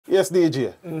Yes,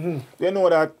 DJ. You know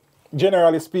that,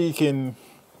 generally speaking,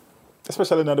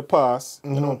 especially in the past,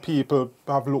 you know, people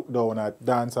have looked down at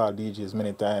dancehall DJs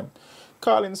many times,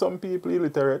 calling some people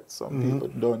illiterate, some people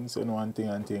dunce, you know, and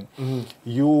thing.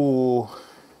 You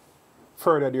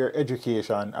furthered your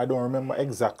education. I don't remember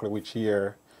exactly which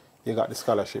year you got the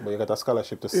scholarship, but you got a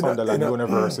scholarship to Sunderland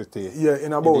University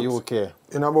in about, in the UK.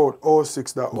 In about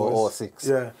 06 that about was. 06.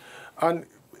 Yeah. And,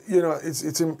 you know,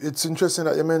 it's interesting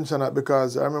that you mention that,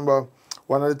 because I remember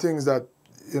one of the things that,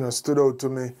 you know, stood out to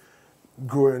me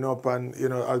growing up, and, you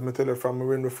know, as I tell you, from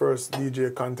winning the first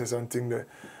DJ contest and thing there,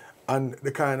 and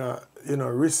the kind of, you know,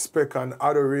 respect and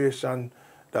adoration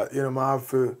that, you know, I have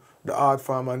for the art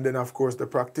form, and then, of course, the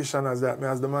practitioners that me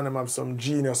as the man, I have some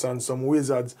genius and some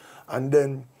wizards, and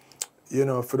then, you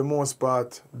know, for the most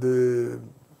part, the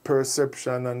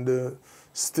perception and the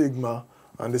stigma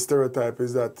and the stereotype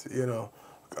is that, you know,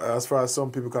 as far as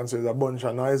some people consider, a bunch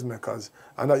of noisemakers,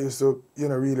 and that used to, you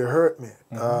know, really hurt me,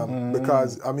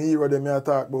 because I'm hero them I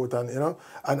talk about, and, you know,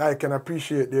 and I can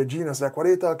appreciate their genius. Like, what are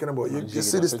you talking about? You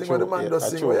see this thing where the man does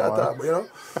sing, what you talk about, you know?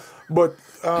 But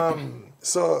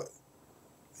so,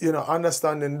 you know,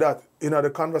 understanding that, you know, the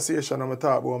conversation I'm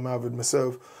talking about I have with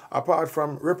myself, apart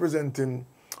from representing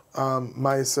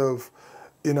myself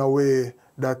in a way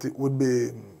that it would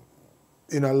be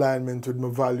in alignment with my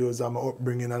values and my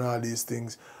upbringing and all these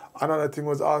things. Another thing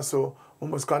was also, I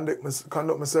must conduct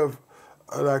myself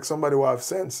like somebody who have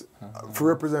sense, to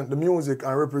represent the music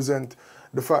and represent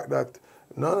the fact that,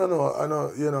 no, I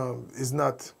know, you know, it's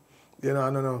not, you know,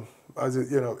 I don't know, as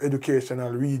it, you know,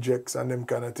 educational rejects and them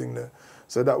kind of thing there.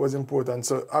 So that was important.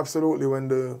 So absolutely, when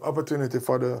the opportunity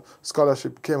for the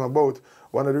scholarship came about,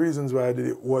 one of the reasons why I did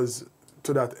it was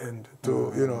to that end,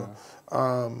 to, you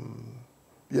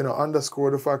know,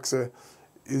 underscore the fact that,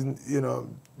 you know,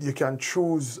 you can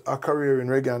choose a career in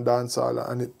reggae and dancehall,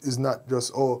 and it is not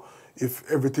just, oh, if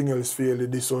everything else failed,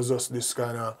 this was just this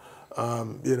kind of,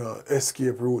 you know,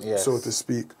 escape route, so to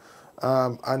speak.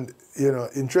 And, you know,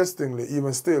 interestingly,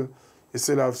 even still, you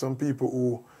still have some people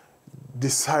who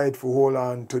decide to hold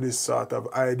on to this sort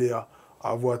of idea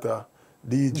of what a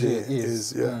DJ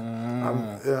is. Yeah.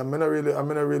 I'm gonna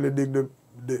really dig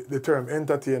the term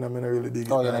entertainer. I'm gonna really dig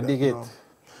it. Oh, yeah, dig it.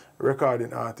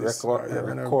 Recording artist.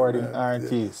 Recording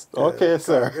artist. Yeah. Okay,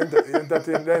 sir.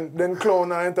 Entertain. Then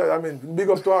clown. I mean, big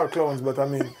up to our clowns, but I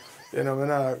mean, you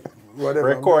know, whatever.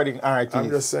 Recording artist. I'm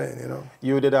just saying, you know.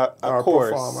 You did a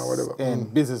course or whatever. in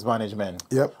business management.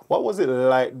 Yep. What was it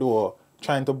like, though,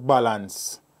 trying to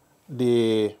balance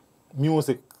the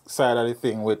music side of the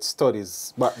thing with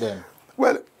studies back then?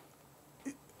 Well,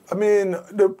 I mean,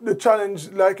 the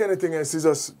challenge, like anything else, is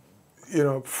just, you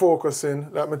know,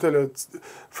 focusing. Like I tell you,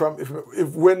 from if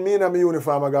when me in my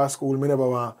uniform I go to school, me never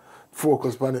want to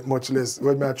focus on it, much less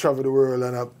when I travel the world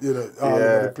and I, you know, all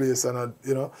over the place, and I,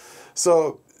 you know,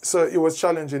 so it was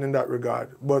challenging in that regard.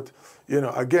 But, you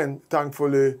know, again,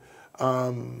 thankfully,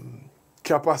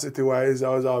 capacity-wise, I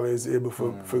was always able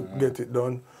to get it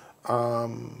done.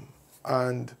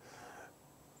 And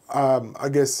I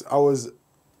guess I was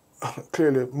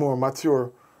clearly more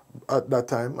mature at that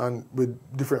time, and with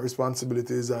different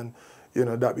responsibilities, and, you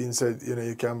know, that being said, you know,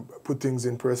 you can put things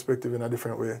in perspective in a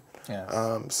different way. Yes.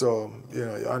 So, you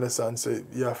know, you understand, so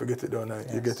you have to get it done, and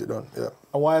you get it done, yeah.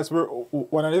 And why is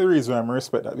one of the reasons why I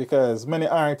respect that, because many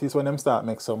artists, when them start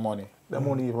make some money, they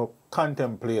won't even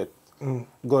contemplate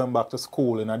going back to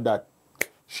school in that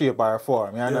shape or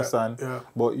form, you understand? Yeah.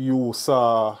 But you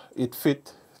saw it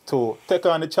fit to take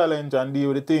on the challenge and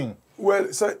deal with the thing.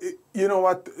 Well, so, you know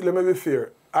what, let me be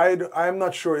fair. I'm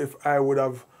not sure if I would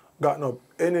have gotten up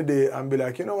any day and be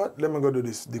like, you know what, let me go do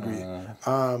this degree.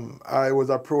 I was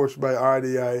approached by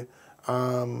RDI,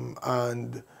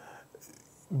 and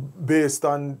based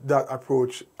on that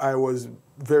approach, I was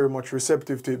very much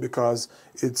receptive to it, because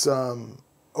it's,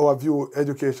 our view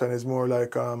education is more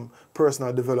like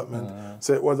personal development.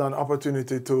 So it was an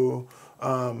opportunity to,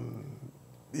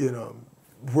 you know,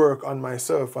 work on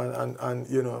myself and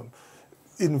you know,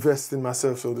 invest in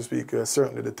myself, so to speak,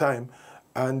 certainly the time,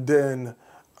 and then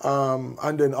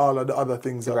all of the other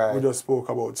things that we just spoke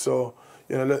about. So,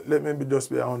 you know, let me just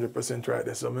be 100% right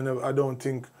there. So I mean, I don't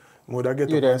think would I get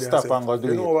you up then and stop say, and go do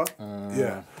you it. know what?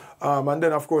 Yeah. And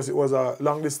then of course it was a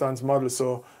long distance model,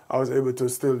 so I was able to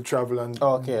still travel and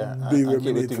be where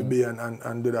we need to be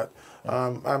and do that.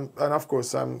 And of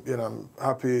course I'm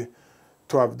happy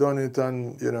to have done it,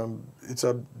 and you know, it's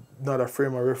not a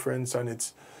frame of reference, and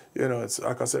it's, you know, it's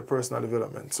like I said, personal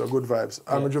development. So good vibes.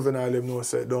 I'm a juvenile, him no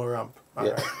say don't ramp. All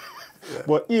right.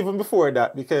 But even before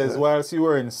that, because whilst you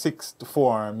were in sixth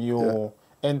form, you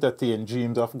entertain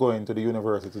dreams of going to the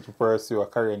university to pursue a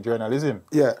career in journalism.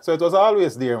 Yeah. So it was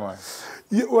always there, man.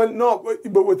 Yeah, well, no,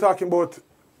 but we're talking about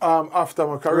after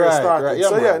my career Right, started. right, yeah,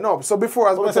 So man. yeah, no. So before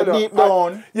I was telling you, deep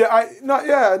down.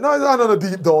 no,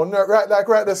 deep down,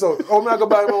 right there. So, how me I go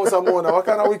buy my some more now? What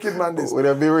kind of wicked man this? Would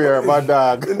it be rare, my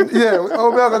dog? Yeah,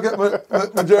 how me I go get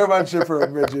my German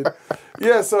Shepherd, Bridget?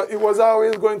 Yeah, so it was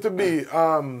always going to be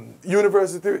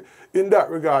university. In that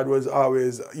regard, was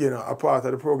always a part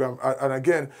of the program. And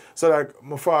again, so like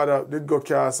my father did go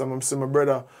cast, and my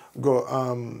brother go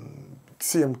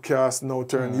CM cast, now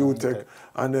turn UTech, okay.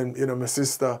 and then my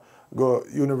sister go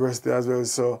university as well.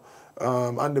 So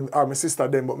my sister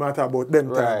then, but I talk about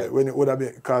them time Right. when it would have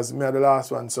been, because me had the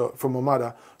last one. So from my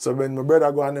mother. So when my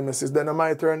brother go and then my sister, then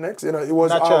my turn next. It was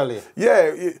Naturally.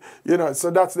 So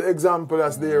that's the example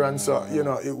that's there, and so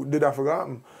it did have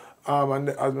forgotten. And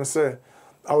as I say,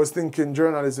 I was thinking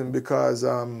journalism because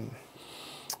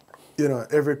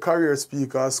every career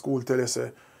speaker at school tell you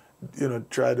say,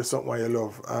 try to do something you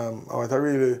love. What I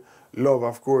really love,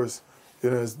 of course,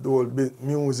 is the whole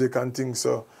music and things.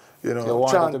 So, you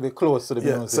wanted to be close to the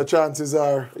music. So chances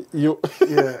are, you.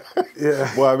 yeah.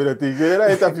 Boy, I mean, I think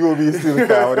interview me still when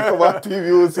it come out to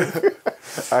music.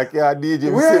 I can't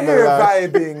DJ. We're here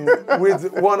vibing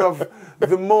with one of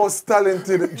the most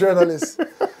talented journalists.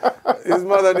 His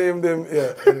mother named him,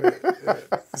 anyway,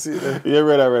 See, yeah,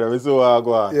 brother. So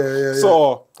go on. Yeah.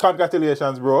 So,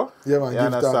 congratulations, bro. Yeah, man, you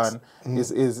give understand?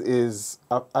 Is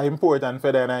important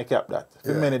for them, and I kept that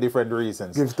for many different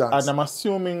reasons. Give thanks. And I'm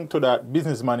assuming to that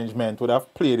business management would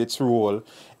have played its role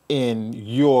in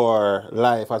your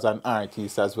life as an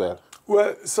artist as well.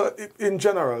 Well, so in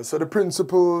general, so the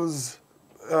principles,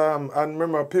 and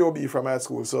remember POB from high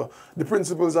school, so the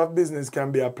principles of business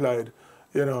can be applied,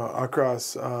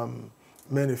 across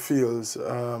many fields,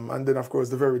 and then of course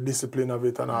the very discipline of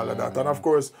it and all of that, and of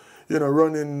course,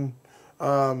 running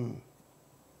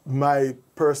my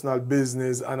personal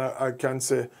business, and I can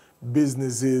say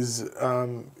businesses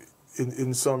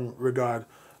in some regard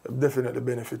definitely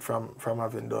benefit from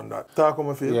having done that. Talk how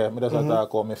me feel. Yeah, me just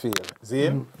talk how me feel. See,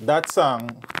 that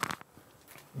song,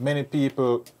 many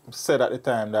people said at the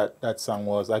time that song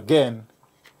was again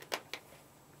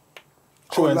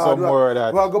showing some more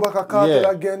that. Well, go back a cartel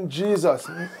again, Jesus.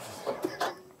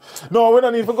 No, we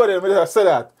don't even go there. We just say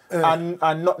that. And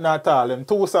nothing at all. Them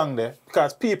two songs there,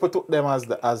 because people took them as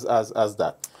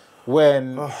that.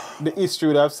 When the history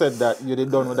would have said that you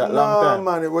did done with that long time.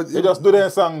 Man, you just do their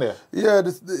song there. Yeah,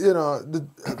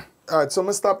 all right, so I'm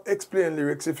going to stop explaining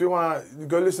lyrics. If you want, you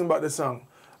go listen about the song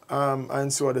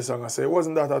and see what the song I say. It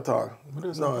wasn't that at all.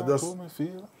 No, just...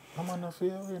 I'm on the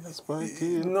field in the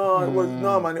spiky.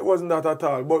 No, man, it wasn't that at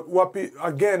all. But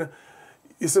again,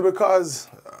 you see, because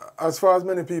as far as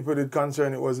many people did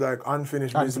concern, it was like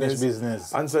unfinished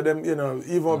business. And so them,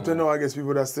 even up to now, I guess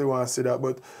people that still want to see that.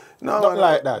 But no, not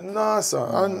like that. No, sir.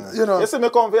 And you see me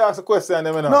come here ask a question,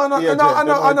 them, No,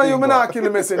 I know you may not kill the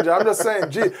messenger. I'm just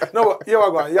saying, here we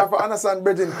go. You have to understand,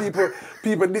 brethren,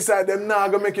 people decide them now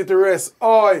gonna make it to rest.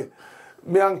 Oi,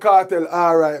 me and Cartel,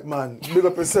 all right, man. Big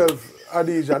up yourself,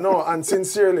 Adija. No, and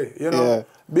sincerely,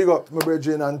 big up my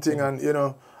brethren and thing, and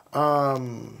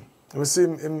we see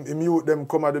him youth them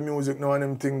come at the music now and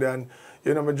them thing then,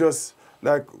 me just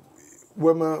like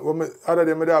when other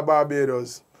than me there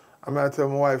Barbados, I tell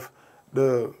my wife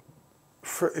I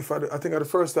think at the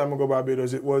first time I go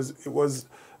Barbados it was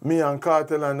me and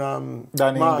Cartel and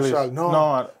Marshall. English.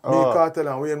 No, me Cartel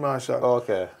and Wayne Marshall.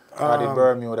 Okay. I did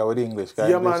Bermuda with English.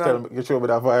 Yeah, man. You show me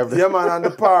that vibe. Yeah, man, and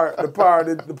the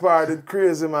par did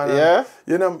crazy, man. Yeah?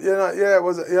 It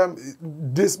was,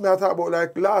 this me I talk about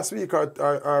like last week or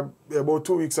about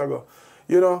 2 weeks ago.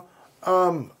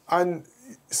 And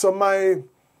so my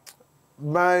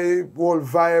whole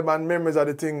vibe and memories of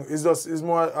the thing is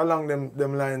more along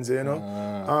them lines, And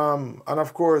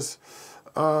of course,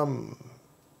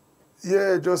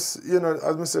 just,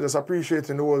 as I said, just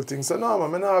appreciating the whole thing. So, no,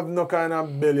 man, I don't have no kind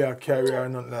of belly or carrier or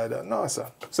nothing like that. No, sir.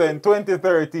 So, in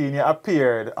 2013, you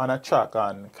appeared on a track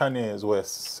on Kanye's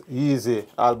West Easy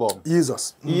album.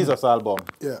 Jesus. Jesus album.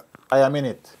 Yeah. I Am In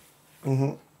It.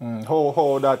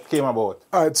 How that came about?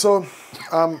 All right, so,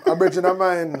 a brethren of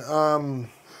mine,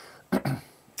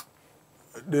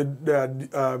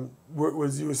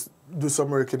 was used to do some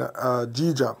work in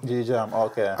G-Jam. G-Jam,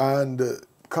 okay. And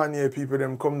Kanye people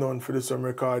them come down for some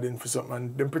recording for something,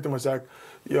 and them pretty much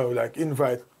like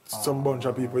invite some bunch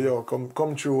of people,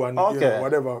 come through and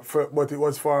whatever. But it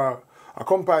was for a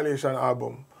compilation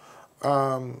album.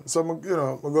 So I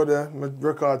go there, I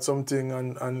record something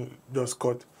and just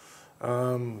cut.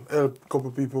 Help a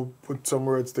couple people put some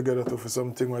words together for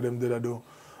something what them did I do.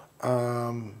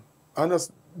 And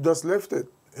just left it.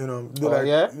 You know,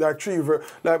 like three verse,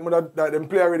 like them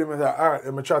play a rhythm and say, alright,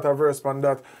 them chat a verse on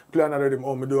that, play another rhythm,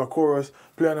 oh, me do a chorus,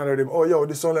 play another rhythm, oh, yo,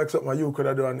 this sound like something you could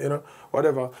have done, you know,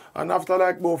 whatever. And after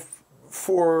like about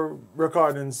 4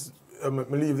 recordings, me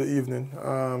leave the evening.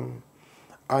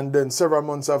 And then several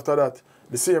months after that,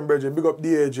 the same brethren, big up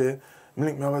DAJ, me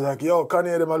link me, I was like, yo,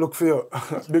 Kanye, them I look for you.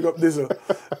 Big up this.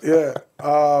 Yeah.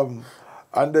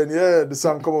 And then, yeah, the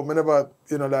song come up, me never,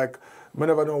 you know, like, me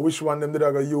never know which one them did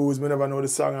I go use, me never know the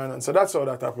song, and so that's how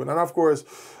that happened. And of course,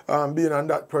 being on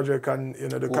that project and, you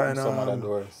know, the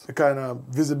kind of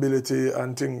visibility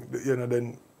and thing, you know,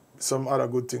 then some other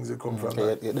good things that come from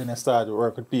that. Then you start to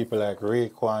work with people like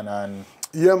Raekwon and...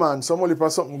 Yeah, man, some only for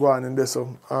something going in there,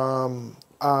 so.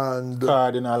 And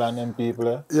Cardinal and them people,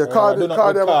 eh? Yeah, Cardinal.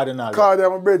 Cardi,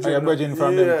 I'm a bridging. You're bridging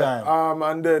from them time.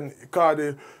 And then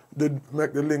Cardi did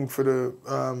make the link for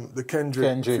the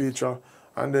Kendrick feature.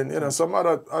 And then, you know, some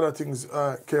other things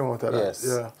came out of that. Yes.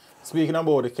 Yeah. Speaking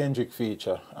about the Kendrick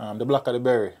feature, the Black of the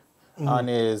Berry, on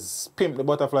his Pimp the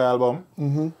Butterfly album,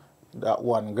 that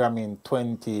won Grammy in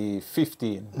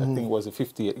 2015, I think it was the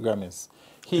 58 Grammys.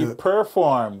 He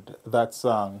performed that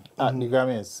song at the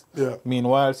Grammys. Yeah.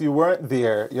 Meanwhile, you weren't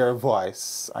there, your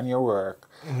voice and your work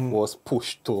was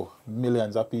pushed to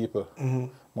millions of people.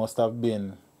 Must have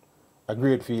been a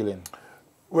great feeling.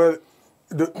 Well,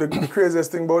 the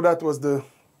craziest thing about that was the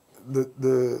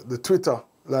Twitter.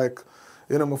 Like,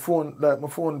 you know, my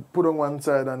phone put on one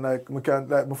side and like my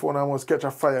phone almost catch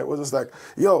a fire. It was just like,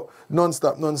 yo,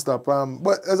 non-stop.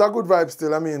 But there's a good vibe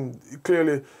still. I mean,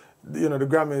 clearly, you know, the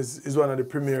Grammys is one of the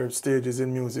premier stages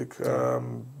in music.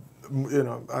 You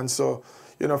know, and so,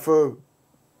 you know, for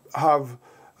have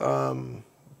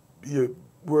your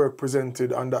work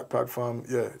presented on that platform,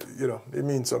 yeah, you know, it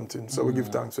means something. So we give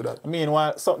thanks for that. I mean,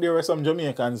 there were some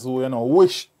Jamaicans who, you know,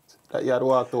 wished that you had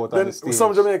walked out on the stage.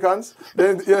 Some Jamaicans,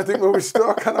 then you think we wish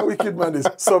to, kind of wicked man is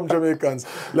some Jamaicans,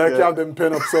 like you have them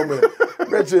pen up somewhere.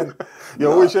 Imagine.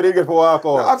 You wish you didn't get to walk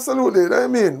out. Absolutely, I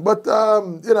mean, but,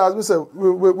 you know, as we said,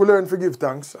 we learn to give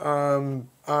thanks and,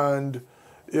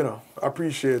 you know,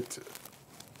 appreciate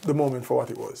the moment for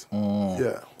what it was.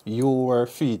 Yeah. You were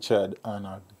featured on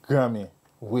a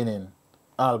Grammy-winning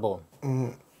album.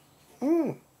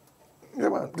 Yeah,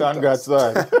 man. Congrats,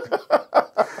 man.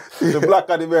 The Black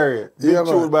of the Berry. Big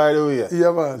tune, by the way.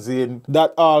 Yeah, man.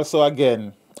 That also,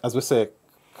 again, as we say,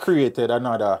 created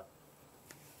another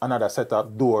set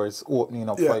of doors opening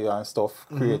up for you and stuff,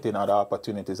 creating other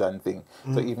opportunities and things.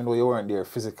 So even though you weren't there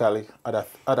physically, other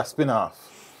spin-off.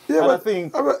 Yeah,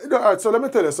 and but you know, all right, so let me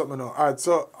tell you something now. All right,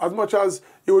 so as much as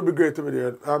it would be great to be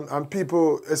there, and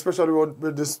people, especially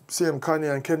with this same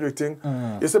Kanye and Kendrick thing,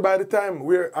 you see, by the time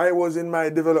where I was in my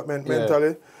development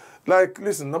mentally, like,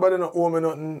 listen, nobody not owe me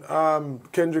nothing.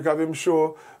 Kendrick have him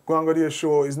show, go and go to your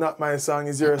show. It's not my song,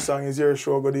 it's your song, it's your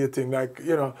show, go to your thing. Like,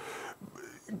 you know,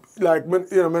 like, you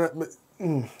know,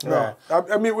 no.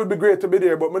 I mean, it would be great to be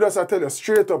there, but I just tell you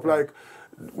straight up, like,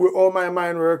 with all my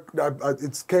mind work,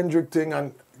 it's Kendrick thing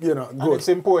and, you know, good. And it's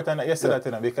important that you say that,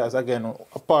 you know, because, again,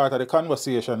 a part of the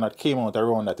conversation that came out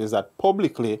around that is that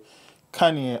publicly,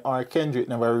 Kanye or Kendrick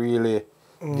never really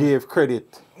gave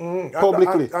credit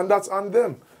publicly. And that's on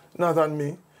them, not on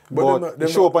me. But they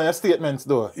show up on your statements,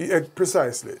 though. Yeah,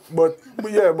 precisely. But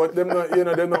yeah, but them not, you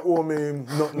know, they not owe me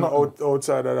nothing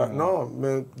outside of that. No,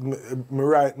 me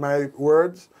write my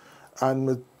words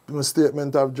and my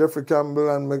statement of Jeffrey Campbell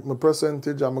and make my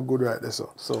percentage, I'm a good right there,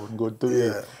 so. So good to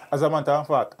hear. As a matter of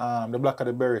fact, the Black of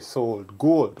the Berry sold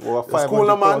gold over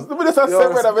 500,000. Let me just say,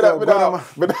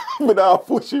 without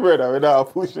pushing, brother,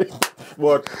 without pushing.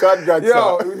 But congrats,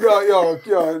 yo,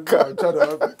 try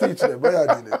to teach them, but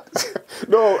I did it.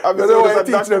 No, I'm just don't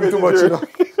teach them too much, you know.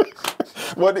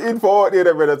 But the info out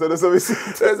there, brother, so that's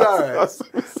it's all right.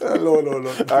 No.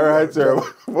 All right, sir.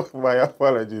 My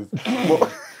apologies.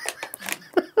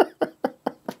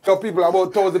 People,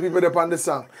 about 1,000 people there on the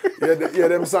song. Yeah,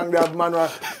 them song they have man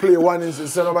play one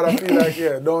instance, so nobody feel like,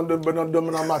 don't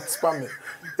mat spam me.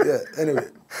 Yeah, anyway.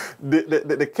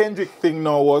 The Kendrick thing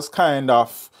now was kind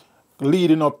of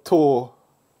leading up to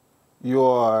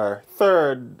your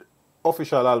third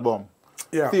official album,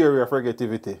 Theory of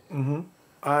Reggativity.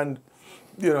 And,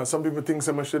 you know, some people think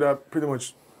I should have pretty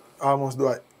much almost do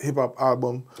a hip-hop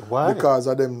album. Why? Because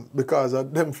of them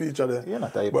feature there. You're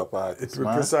not a hip-hop artist,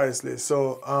 man. Precisely.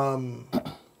 So, I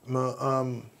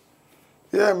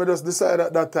just decided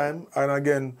at that time, and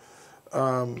again,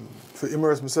 to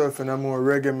immerse myself in a more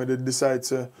reggae, I did decide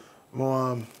to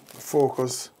more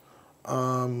focus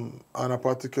on a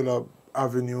particular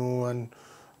avenue,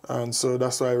 and so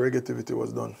that's why Reggativity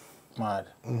was done. Mad.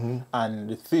 And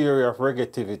the theory of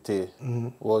reggaetivity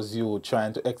was you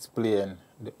trying to explain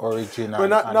the origin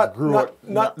But and growth.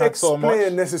 Not so explain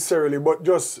much. necessarily, but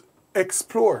just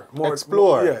explore more.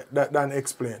 Explore. Yeah, than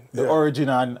explain. The origin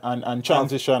and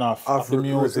transition of the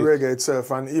music. Reggae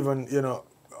itself, and even, you know,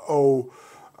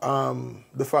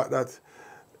 the fact that,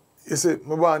 you see, I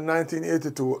was born in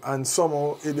 1982, and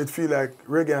somehow it did feel like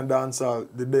reggae and dancehall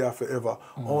the day of forever,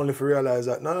 only to realize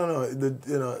that, no,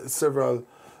 you know, several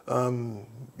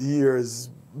years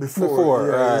before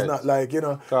right. it's not like, you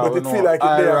know, but it feel like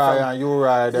it there from... and you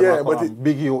ride, them Yeah, but but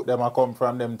big youth, them a come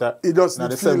from them. It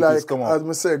doesn't feel like, come as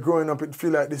I say, growing up, it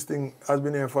feel like this thing has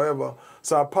been here forever.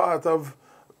 So a part of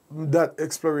that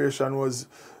exploration was,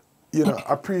 you know,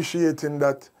 appreciating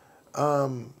that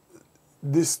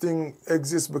this thing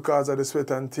exists because of the sweat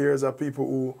and tears of people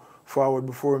who forward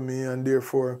before me, and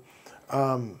therefore,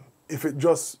 if it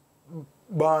just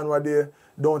born what they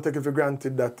don't take it for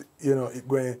granted that, you know, it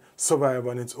going to survive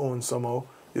on its own somehow.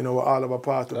 You know, we're all of a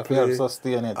part to play. Help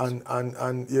sustain it.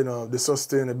 And you know, the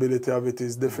sustainability of it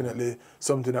is definitely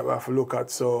something that we have to look at.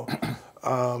 So,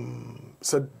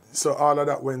 so all of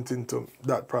that went into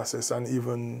that process, and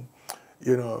even,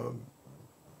 you know,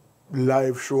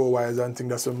 live show wise and things,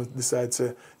 that's when I decided to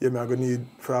say, yeah, I'm going to need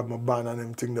to have my band and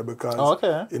them thing there, because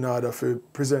in order to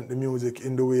present the music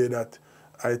in the way that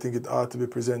I think it ought to be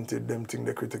presented, them thing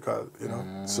they're critical, you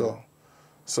know.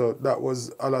 So that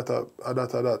was a lot of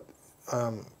that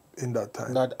in that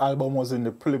time. That album was in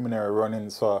the preliminary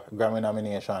runnings for Grammy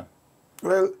nomination.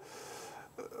 Well,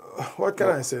 what can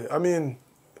I say? I mean,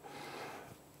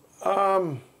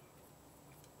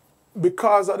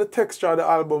 because of the texture of the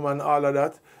album and all of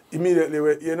that, immediately,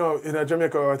 you know, in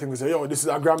Jamaica, I think we say, yo, this is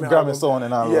a Grammy album. Grammy song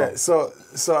and all. Yeah, so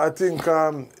I think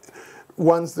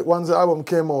once the album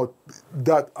came out,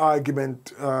 that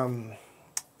argument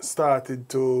started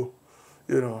to,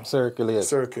 you know, circulate,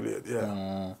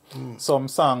 yeah. Some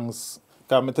songs,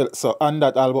 so on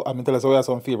that album, I'm tell us we have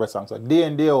some favorite songs. So Day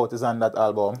In Day Out is on that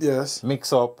album. Yes.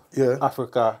 Mix Up, Yeah.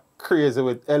 Africa, Crazy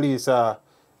with Elisa.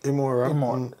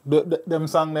 Imora. Them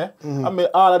song there. I mean,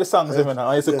 all of the songs them now.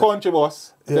 It's a country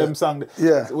boss. Them song.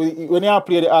 Yeah. When you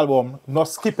play the album, no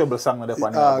skippable song on the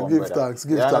album. Give thanks.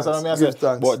 Give thanks.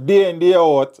 But Day In Day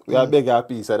Out, we are beg a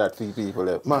piece of that for people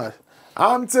there. Man,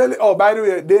 I'm telling. Oh, by the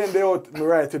way, Day In Day Out, me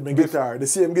write with my guitar. The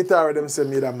same guitar them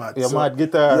send me that mad. Yeah, so, mad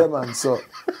guitar. Yeah, man. So,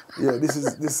 yeah,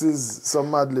 this is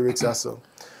some mad lyrics also.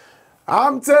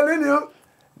 I'm telling you,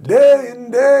 day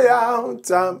in day out,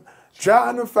 I'm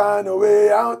trying to find a way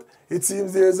out. It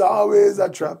seems there's always a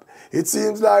trap. It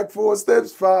seems like 4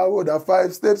 steps forward or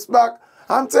 5 steps back.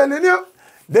 I'm telling you,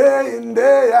 day in,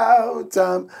 day out,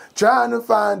 I'm trying to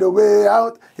find a way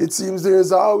out. It seems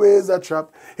there's always a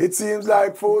trap. It seems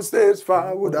like 4 steps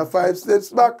forward or 5 steps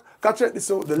back. Can check this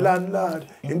out, the landlord.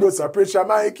 Him does a pressure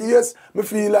my case. Me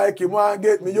feel like he want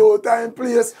get me your time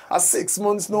place. A 6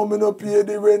 months now me no pay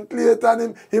the rent late,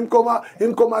 and him come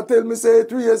a tell me say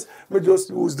 3 years. Me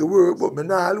just lose the work, but me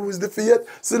nah lose the faith.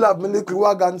 Still have me little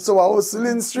wagon, so I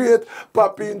hustling straight.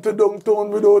 Pop into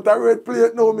downtown without a red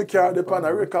plate. Now me carry the pan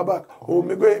a record back. Oh,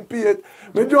 me going pay it.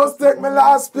 Me just take me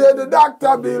last pay the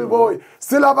doctor bill, boy.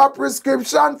 Still have a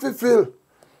prescription to fill.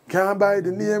 Can't buy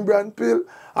the name brand pill.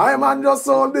 I man just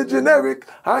sold the generic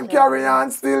and carry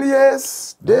on still,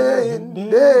 yes. Day in,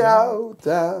 day out.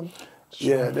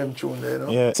 Yeah, them tune there, you know.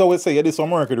 Yeah. So we say you do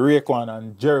some work with Rayquan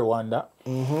and Jerry Wanda.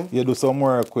 You do some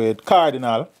work with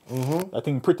Cardinal. I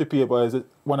think Pretty Paper is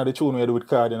one of the tunes you do with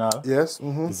Cardinal. Yes.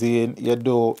 Zane, you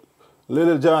do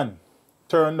Little John,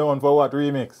 Turn Down for What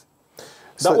remix. That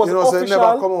so, was you know, official. So it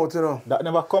never come out, you know. That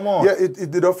never come out. Yeah,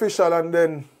 it did official, and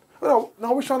then... No,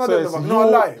 which one of them never? No,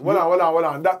 lie. Hold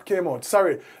on. That came out.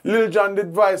 Sorry. Lil Jon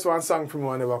did voice one song from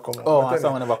one never come out. Oh, one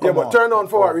song never come out. Yeah, but Turn On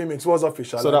For What remix was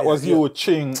official. So that was you,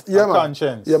 Ching, and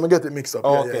Conscience. Yeah, I get it mixed up.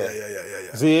 Oh, okay.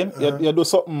 Yeah. Zane, you do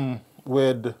something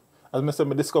with, as I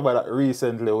said, I discovered that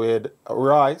recently with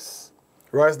Rice.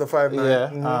 Rice the 5'9".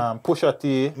 Yeah, Pusha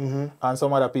T, and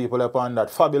some other people upon that.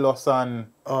 Fabulous and...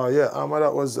 Oh, yeah.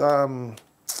 That was...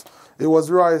 it was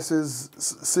Rice's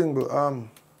single.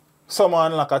 Summer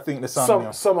Unlock, I think the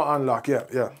song. Summer Unlock,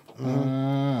 yeah.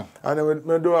 And then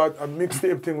we do a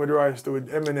mixtape thing with Rice too, with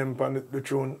Eminem on the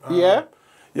tune. Yeah?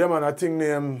 Yeah, man, I think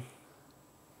name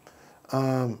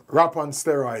Rap on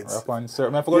Steroids. Rap on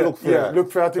Steroids. I forgot look for that.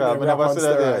 Look for I think Rap on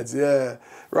Steroids. Yeah.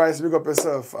 Rice, big up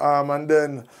yourself. And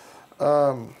then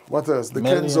what else? The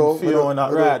Kenzo. Fiona,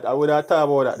 right. I would have thought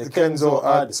about that. The Kenzo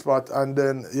ad spot. And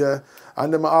then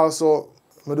and then I also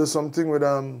do something with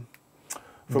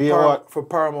for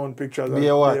Paramount Pictures.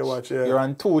 Baywatch, yeah. You're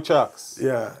on 2 tracks.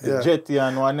 Yeah. Jetty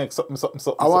and one next something.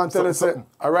 I want to tell you,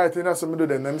 I write in that something do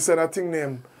then. Them said a thing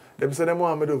named them say them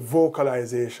want me to do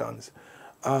vocalizations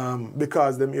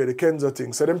because them hear the Kenzo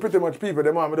thing. So them pretty much people,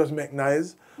 them want me just make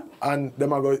noise and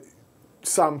them are go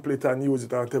sample it and use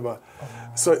it or whatever.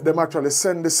 So them actually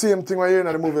send the same thing right here in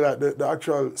the movie, like the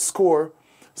actual score.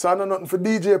 So I know nothing for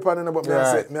DJ panning, but me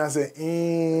I say,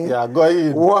 yeah, go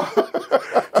in. What?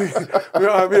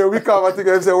 We come and think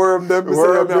I say worm them. I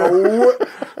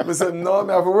say no,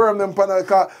 I have to worm them panel.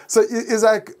 So it's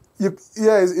like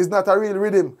it's not a real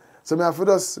rhythm. So I have to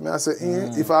just I say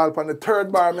if I help on the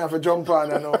third bar, I have to jump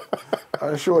on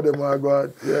and show them how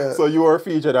God. Yeah. So you were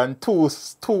featured on two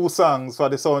songs for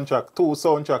the soundtrack, 2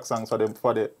 soundtrack songs for the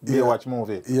Baywatch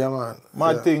movie. Yeah, man.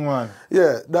 Mad thing, man.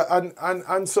 Yeah,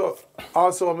 and so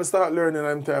also when I start learning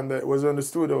at the time that was when the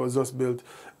studio was just built,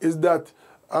 is that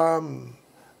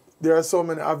there are so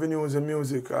many avenues in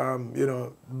music.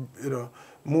 You know,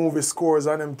 movie scores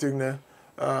and them thing there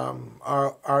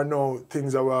are now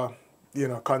things that were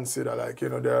consider, like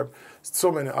there are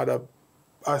so many other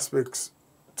aspects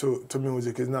to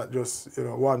music. It's not just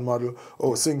one model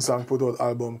or sing song, put out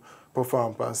album,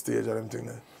 perform on stage and everything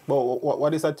there. But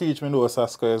what is a teach me though,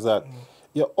 SASCO, is that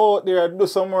you're out there do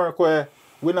some work where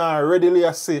we not readily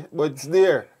see, but it's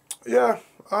there. Yeah.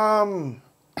 Yeah,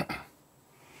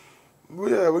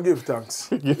 we give thanks.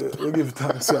 We give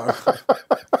thanks, yeah.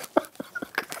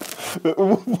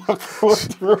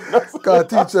 Can't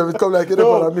teach them, it come like you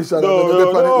on a mission.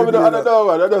 No, man,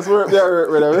 that's work there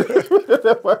with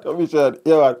them. Mission.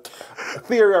 Yeah, man.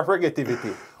 Theory of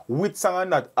Reggaetivity. Which song on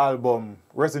that album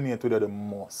resonate with you the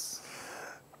most?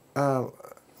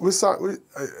 We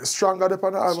stronger up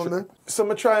on the album then. So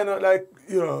I'm trying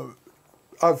to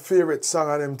have favorite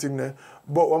song and them thing there.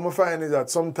 But what I find is that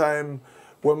sometimes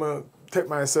when I take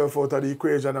myself out of the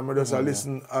equation and I just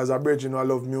listen as a bridge, I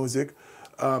love music.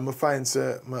 I find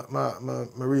I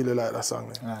really like that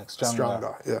song.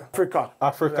 Stronger. Yeah.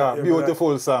 Africa, yeah,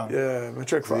 beautiful song. Yeah, I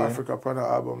check for Africa on the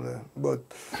album there. But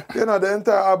the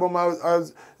entire album,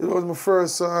 it was my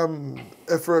first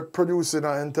effort producing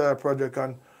an entire project,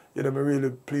 and I'm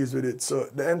really pleased with it. So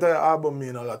the entire album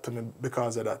mean a lot to me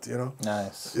because of that.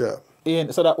 Nice. Yeah.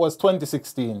 So that was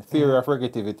 2016, Theory of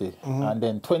Reggaetivity, and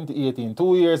then 2018,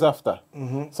 2 years after.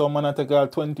 So man, take all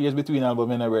 20 years between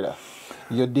albums, brother.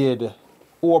 You did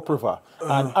Hope River.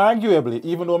 And arguably,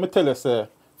 even though I tell you, say,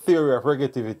 Theory of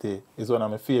Reggaetivity is one of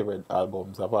my favorite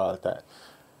albums of all time,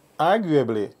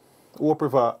 arguably, Hope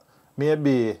River may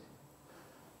be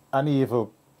an even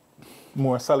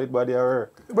more solid body of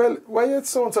work. Well, why it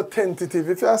sounds so tentative?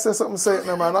 If you say something, say it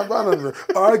now, man.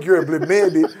 Arguably,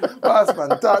 maybe. Pass,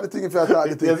 man. Talk the thing if you talk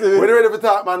the thing. Yes, when you're ready to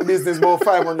talk, man, business about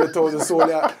 500,000, so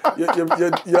you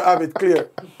have it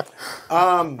clear.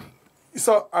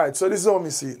 So, all right, so this is how I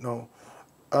see it now.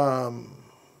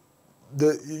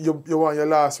 You want your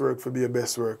last work to be your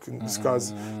best work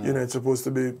because it's supposed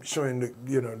to be showing the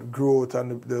the growth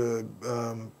and the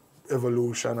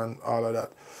evolution and all of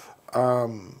that.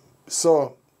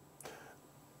 So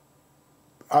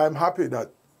I'm happy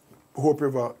that Hope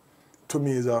River to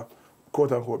me is a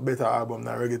quote unquote better album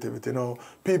than Reggaetivity.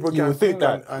 People can think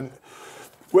that and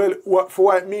well, for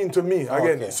what it means to me,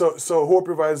 again, so Hope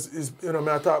River is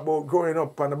I talk about growing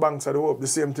up on the banks of the Hope, the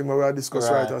same thing we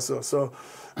discussed right also. So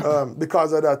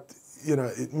because of that,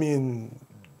 it means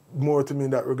more to me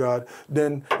in that regard.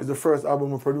 Then it's the first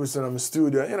album I'm producing in the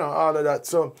studio, all of that.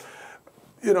 So,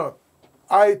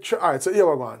 I try, all right, so here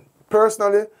we're going.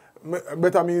 Personally,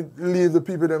 better me leave the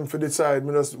people them for decide.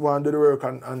 I just want to do the work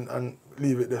and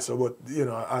leave it there. So, but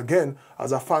again,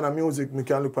 as a fan of music, I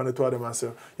can look on the two of them and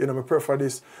say, I prefer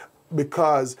this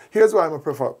because here's why I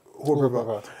prefer Hope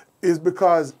River. Is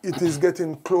because it is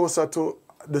getting closer to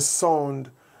the sound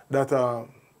that I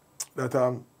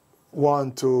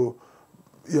want to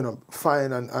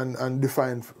find and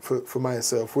define for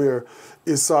myself. Where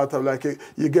it's sort of like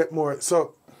you get more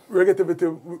so. Reggaetivity,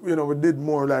 we did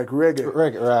more like reggae.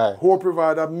 Right. Hope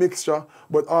provide a mixture,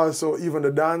 but also even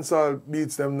the dancehall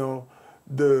beats them now,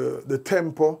 the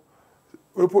tempo.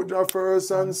 We put your first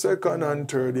and second and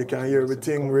third, you can hear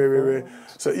everything,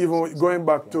 So even going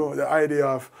back to the idea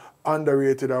of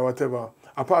underrated or whatever,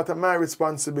 a part of my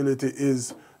responsibility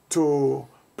is to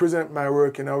present my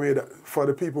work in a way that for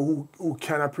the people who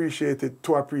can appreciate it,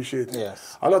 to appreciate it.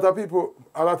 Yes. A lot of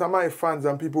my fans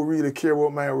and people really care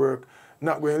about my work,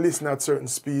 not going to listen at certain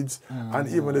speeds, and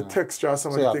even the texture,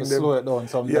 some of the things. So you have to slow it down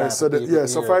sometimes.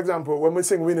 So for example, when we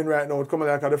sing Winning Right Now, it come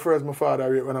like at the first my father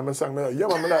rate when I'm sang, yeah,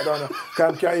 man, I like that,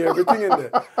 can't carry everything in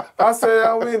there. I say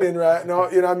I'm winning right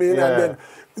now, you know what I mean? Yeah. And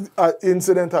then,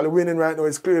 incidentally, Winning Right Now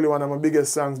is clearly one of my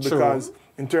biggest songs because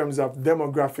in terms of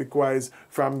demographic-wise,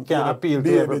 from appeal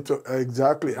baby to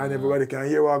exactly, and everybody can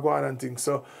hear what I go on and things.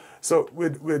 So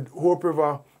with Hope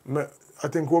River, I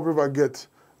think Hope River get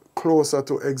closer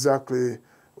to exactly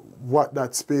what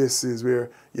that space is, where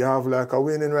you have like a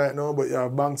winning right now, but you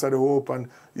have Banks of the Hope and,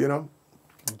 you know,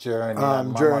 Journey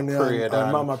and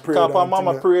Mama Parade. Because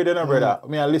Mama Parade, you know, brother,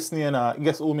 me a listening,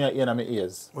 guess who me a hear in my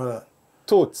ears? What?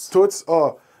 Toots. Toots?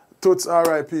 Oh, Toots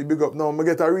R.I.P. Big up. Now, I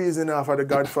get a reason now for the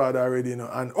Godfather already, you know.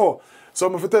 And, so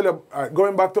I'm going to tell you,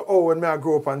 going back to when I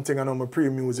grew up and thing and I'm a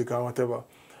pre-music or whatever,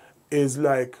 is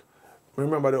like,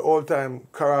 remember the old time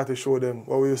karate show them,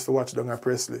 what we used to watch down at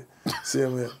Presley.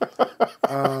 Same way.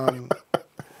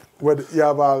 Where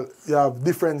you have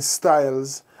different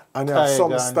styles, and you have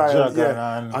some style,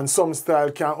 and some style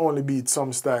can only beat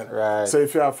some style. Right. So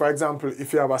if you have, for example,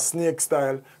 if you have a snake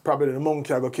style, probably the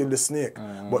monkey will go kill the snake.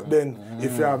 But then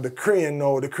if you have the crane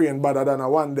now, the crane better than a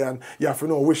one day, and you have to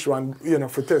know which one, you know,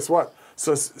 for test what.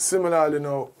 So similarly, you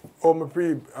know,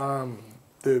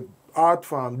 the art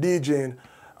form, DJing,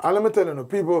 and let me tell you,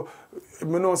 people, I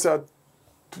know that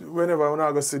whenever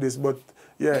I go see this, but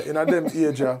yeah, in a them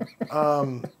age,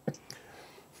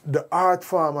 the art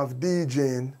form of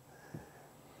DJing,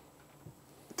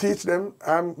 teach them,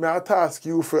 may I task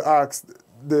you for ask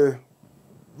the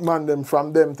man them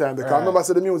from them time, because I remember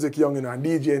say the music young, you know, and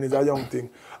DJing is a young thing.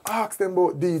 Ask them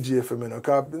about DJ for me, you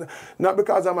know, not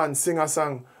because a man sing a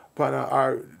song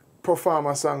or perform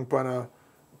a song on a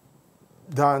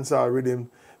dance or rhythm,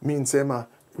 means him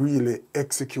really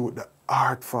execute the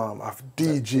art form of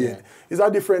DJing. Yeah. It's a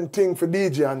different thing for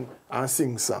DJ and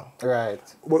sing song. Right.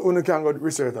 But you can go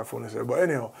research that for yourself. But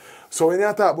anyhow, so when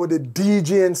you talk about the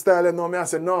DJing style, you know, I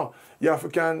say, no, you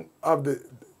have to have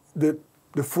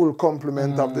the full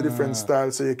complement of the different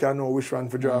styles so you can know which one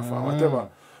for draw from, whatever.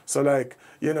 So like,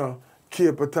 you know,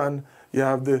 Caperton, you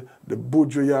have the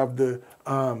Buju, you have the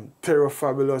Terror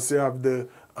Fabulous, you have the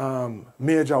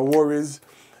Major Worries.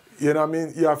 You know what I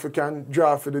mean? You have to can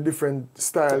draw for the different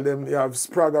style. Them you have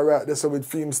Spragga right there so with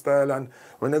theme style, and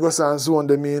when they go and so on,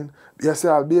 they mean you say,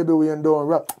 oh, baby, we ain't doing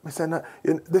rap. I say, no,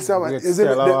 this is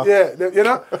it, you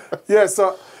know? Yeah,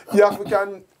 so you have to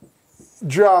can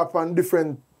draw on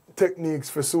different techniques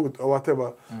for suit or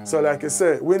whatever. So like you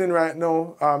say, winning right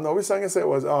now, no, which song you say it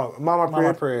was? Mama Parade.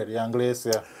 Mama Parade, Young Glace,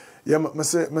 yeah. Yeah, I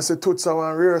say Toots on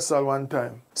one rehearsal one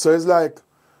time. So it's like,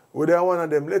 with one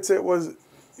of them, let's say it was,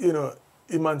 you know,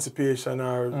 emancipation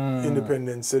or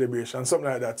independence celebration, something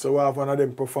like that. So we have one of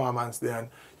them performance there, and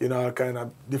you know, all kind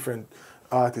of different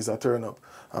artists that turn up.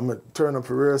 I'm going to turn up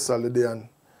for rehearsal today and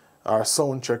our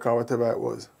sound check or whatever it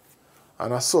was.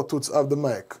 And I saw Toots have the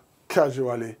mic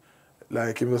casually,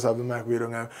 like he just have the mic with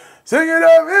him, sing it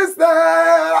up,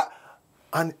 mister!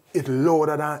 And it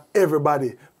louder than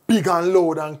everybody. Big and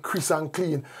loud and crisp and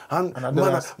clean. And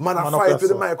man fight with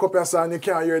the mic up here, so and you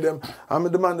can't hear them. And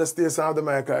the man that stays and have the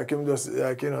mic, like him just,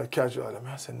 like, you know, casual. And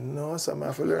I said, no, sir, I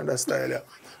have to learn that style, yeah.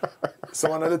 So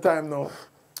one at a time now.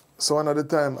 I'm going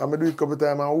to do it a couple of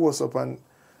times and host up and,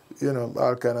 you know,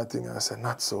 all kind of thing. And I said,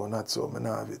 not so, I don't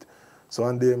have it. So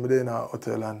one day, I'm in a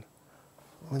hotel and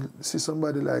I see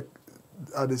somebody like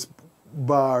at this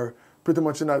bar, pretty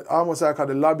much in that, almost like at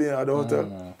the lobby at the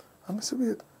hotel. And I said,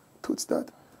 wait, Toots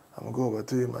that? I'm going to go over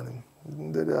to him and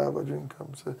they have a drink. I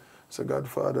say,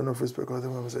 Godfather, enough respect.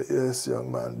 I say, yes,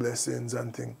 young man, blessings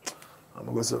and things. I'm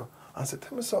going to go so. I said,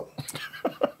 tell me something.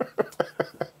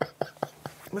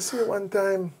 I see it one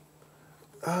time,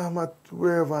 I'm at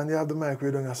wherever and you have the mic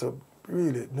ready. I said,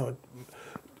 really? No,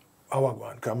 I want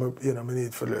one, because you know, I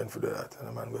need to learn for that. And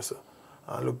the man goes so.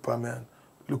 And look for me and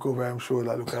look over his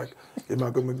shoulder, look like he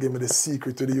might give me the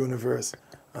secret to the universe.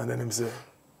 And then him say,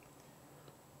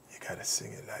 you gotta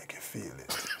sing it like you feel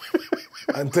it.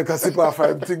 And take a sip of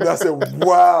and think that say,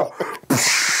 wow.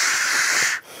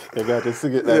 You gotta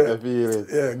sing it like you feel it.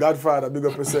 Yeah, Godfather, big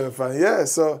up yourself. And yeah,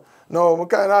 so no, I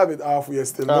can't have it halfway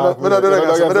still. I'm not doing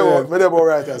that. I'm about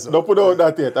right as well. Don't put out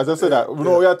that yet. As I said that, we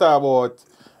know we are talking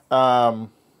about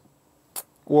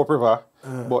Hope River,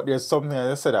 but there's something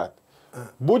I said that.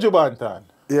 Buju Banton.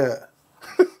 Yeah.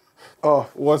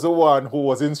 Was the one who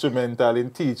was instrumental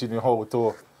in teaching you how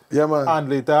to man.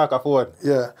 handle the microphone.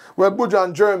 Yeah. Well, Buju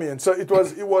and Jermaine. So it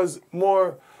was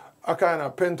more a kind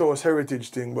of penthouse heritage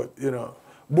thing, but you know,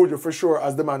 Buju for sure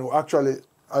as the man who actually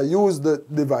used the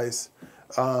device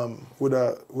would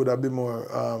have been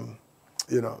more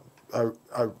you know,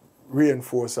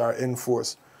 reinforce or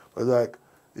enforce. But like,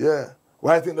 yeah.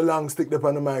 Why I think the long stick up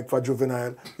on the mic for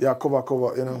Juvenile? Yeah, cover,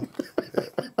 you know. Yeah.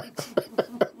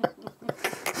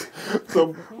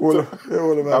 So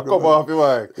I come off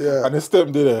your mic. Yeah. And the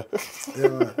stem did it. Yeah,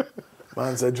 man.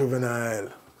 Man said Juvenile.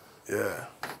 Yeah.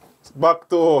 Back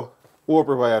to Hope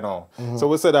River, you know. So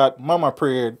we said that Mama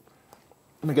Prayed.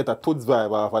 Let me get a Toots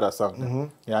vibe off of that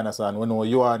song. You understand? We know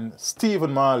you and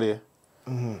Stephen Marley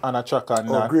and a track on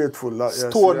Oh, that. Grateful. That, yeah,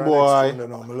 Stone see, Boy, I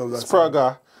love that song.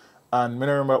 Spraga, and I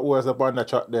don't remember who was up on the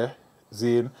track there.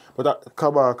 Zine. But that,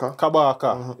 Kabaka.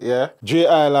 Kabaka, yeah. J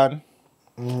Island.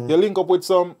 You link up with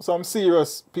some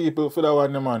serious people for that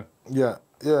one, man. Yeah,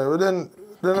 yeah. But then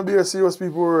there'll be a serious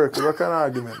people work. What kind of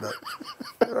argument that?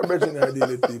 I bet you I deal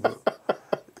with people.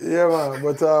 Yeah, man.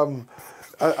 But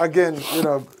again, you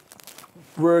know,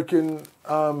 working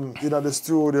in the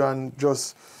studio and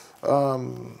just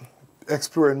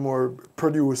exploring more,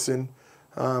 producing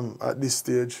at this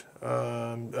stage,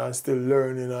 and still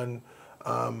learning and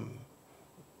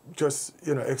just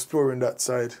exploring that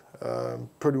side,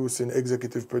 producing,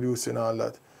 executive producing, all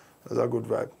that. That's a good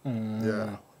vibe.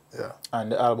 Yeah.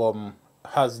 And the album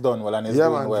has done well and is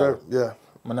doing well. Yeah.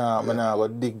 I go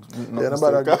dig.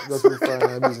 Nobody got to find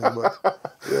my business, but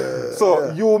yeah.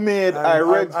 So you made.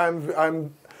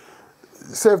 I'm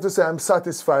safe to say I'm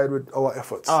satisfied with our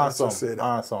efforts. Awesome. Let's just say that.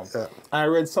 Awesome. Yeah. I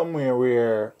read somewhere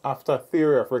where after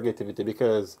Theory of Forgettivity,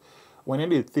 because when you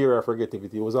did Theory of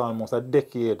Forgettivity, it was almost a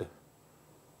decade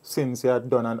since you had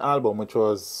done an album, which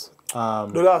was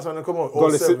the last one to come out,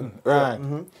 Gully 07. Sitting, right?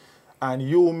 Yeah. And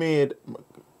you made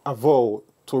a vow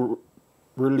to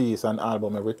release an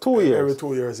album every 2 years. Every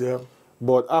 2 years, yeah.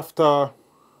 But after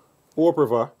Hope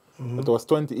River, it was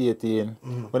 2018.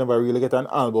 Whenever I really get an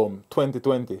album,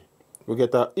 2020, we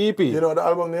get an EP. You know the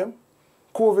album name?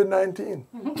 COVID-19.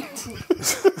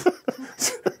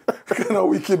 What kind of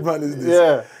wicked man is this?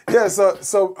 Yeah. Yeah,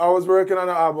 so I was working on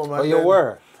an album. And you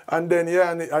were? And then,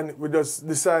 and we just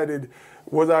decided,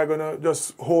 was I going to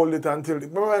just hold it until...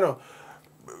 Remember,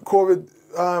 COVID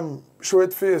showed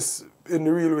its face in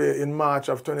the real way in March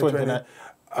of 2020.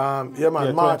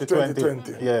 March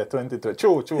 2020. Yeah, 2020.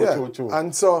 True.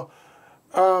 And so,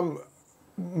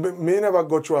 me never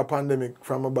go through a pandemic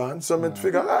from a band, so I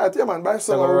figure, by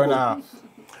summer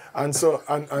and so,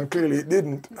 and clearly it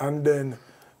didn't. And then,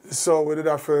 so we did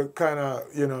have to kind of,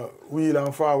 wheel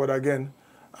and forward again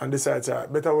and decide,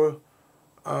 better we'll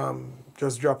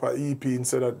just drop an EP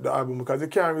instead of the album, because you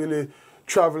can't really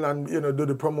travel and, do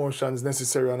the promotions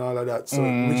necessary and all of that. So,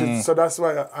 so that's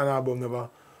why an album never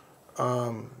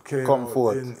came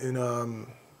out in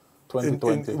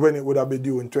 2020. when it would have been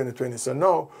due in 2020. So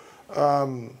now,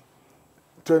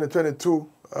 2022,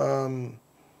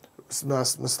 I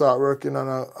start working on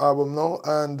an album now,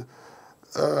 and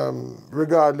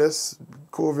regardless,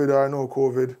 COVID or no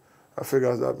COVID, I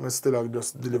figure that I still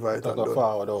just deliver it. Go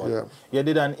forward over. Yeah. You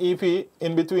did an EP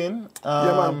in between.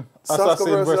 Man.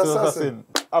 Assassin versus Assassin.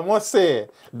 I must say,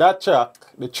 that track,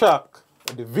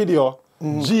 the video,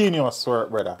 genius work,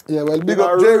 brother. Yeah, well, big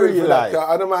up J-Will for that.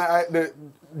 I don't mind the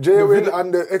J-Will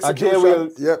and the execution.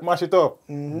 J-Will mash it up.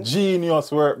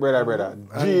 Genius work, brother.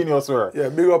 Genius work. Yeah,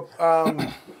 big up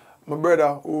my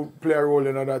brother who play a role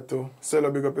in that too. Sella,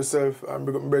 big up yourself, and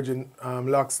big up my brethren,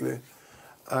 Loxley.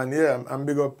 And yeah, I'm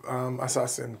big up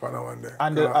Assassin for that one day.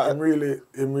 And I'm really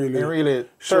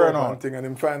turn on thing, and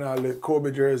him finally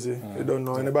Kobe jersey. You don't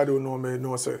know, anybody who know me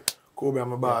knows Kobe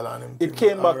I'm a ball on him. It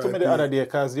came back to me the other day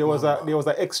because there was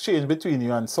an exchange between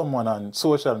you and someone on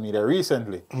social media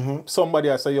recently. Somebody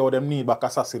I said, them need back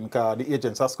Assassin car, the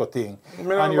agent SASCO thing.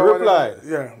 And you replied.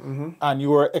 And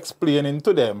you were explaining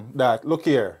to them that, look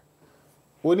here,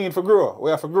 we need to grow. We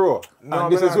have to grow. No,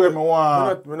 and this is where I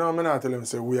want. I'm not telling them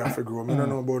say we have to grow. I don't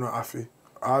know about no affy.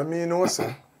 All me know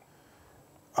say,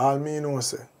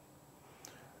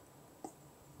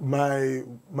 my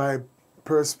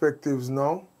perspectives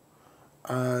now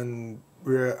and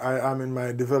where I am in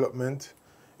my development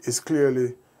is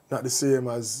clearly not the same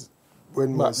as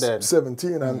when I was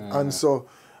 17. And so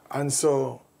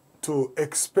to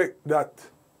expect that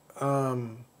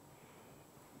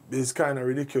is kind of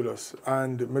ridiculous.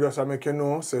 And me just make you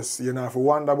know, says you know, if you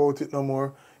wonder about it no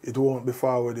more, it won't be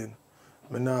forwarding.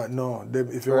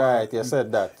 If you want, you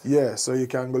said that. Yeah, so you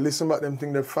can go listen back them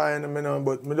things they find,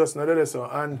 but me just not there so.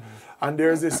 And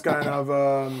there's this kind of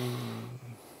I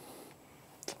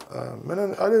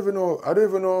don't even know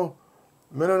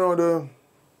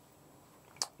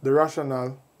the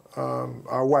rationale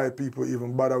or why people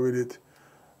even bother with it.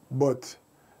 But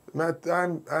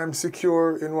I'm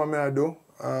secure in what I do.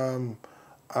 And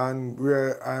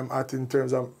where I'm at in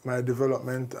terms of my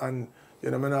development, and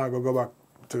I'm not going to go back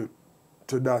to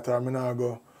that, or I'm not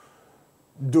going to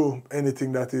do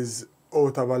anything that is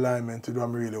out of alignment to what I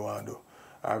really want to do.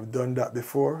 I've done that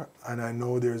before, and I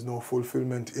know there's no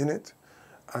fulfillment in it,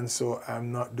 and so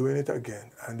I'm not doing it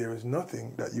again. And there is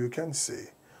nothing that you can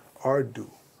say or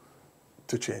do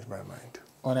to change my mind.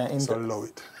 So allow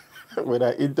it. When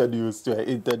I introduced you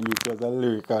as a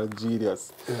lyrical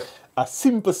genius. Yeah. A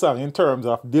simple song in terms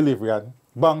of delivery and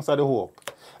Banks of the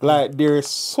Hope. Like, there's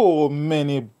so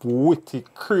many witty,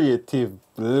 creative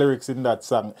lyrics in that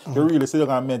song. You really sit down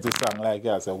and meant the song like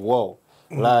that. I say, wow.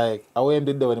 Like, I went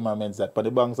to do when I meant that, but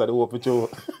the Banks of the Hope, which you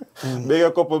make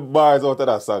a couple bars out of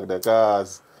that song,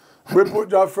 because we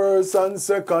put your first and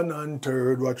second and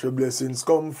third, watch your blessings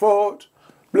come forth.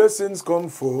 Blessings come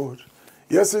forth.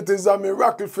 Yes, it is a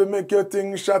miracle for make your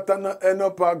thing shot and end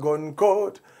up a gun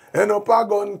coat. End up a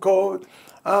gun coat.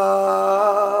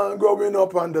 Growing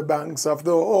up on the banks of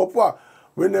the hope.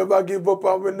 We never give up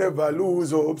and we never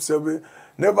lose hope. So we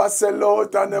never sell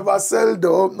out and never sell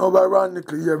dope. No,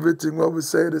 ironically, everything what we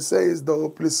say, they say is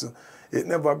dope. Listen, it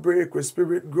never break. With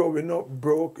spirit growing up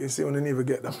broke. You see, we didn't even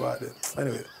get that part there.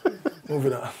 Anyway,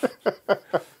 moving on.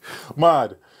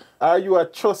 Mad, are you a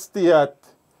trustee at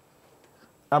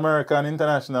American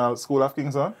International School of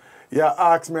Kingston? Yeah,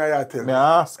 ask me, I tell you. May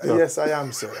I ask you? Yes, I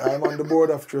am, sir. I'm on the board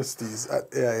of trustees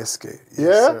at AISK. Yes,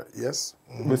 Yeah? sir. Yes.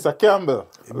 Mr. Campbell.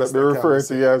 Let me refer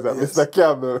to you as that. Yes. Mr.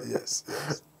 Campbell. Yes,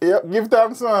 yes. Yep, give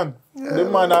thanks, man. Yeah. The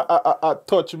man I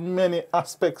touch many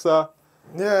aspects of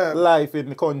life in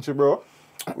the country, bro.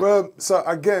 Well, so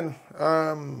again,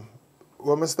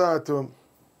 when I start to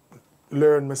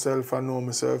learn myself and know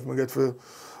myself, I get to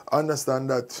understand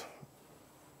that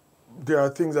there are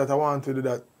things that I want to do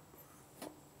that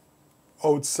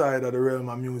outside of the realm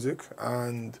of music,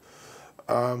 and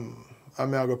I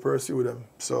may go pursue them.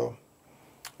 So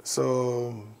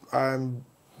I'm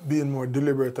being more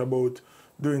deliberate about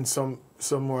doing some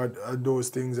more of those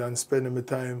things and spending my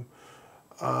time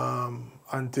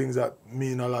on things that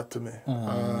mean a lot to me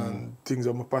and things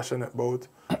I'm passionate about.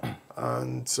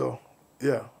 And so,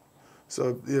 yeah.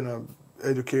 So, you know,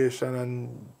 education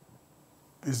and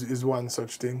is one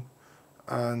such thing.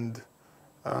 And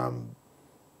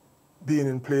being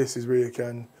in places where you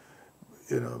can,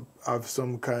 you know, have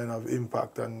some kind of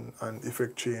impact and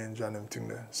effect change and everything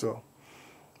there. So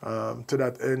to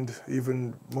that end,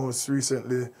 even most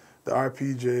recently, the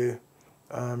RPJ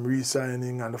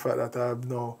re-signing and the fact that I have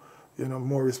now, you know,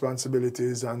 more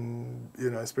responsibilities and, you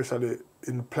know, especially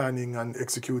in planning and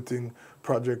executing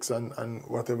projects and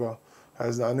whatever,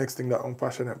 as the next thing that I'm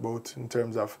passionate about in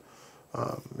terms of,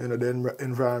 you know, the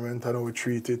environment and how we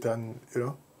treat it and, you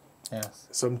know, yes,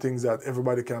 some things that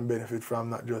everybody can benefit from,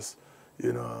 not just,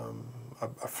 you know,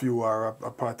 a few or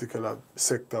a particular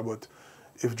sector. But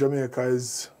if Jamaica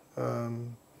is,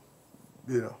 you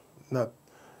know, not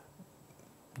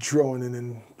drowning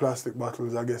in plastic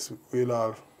bottles, I guess we'll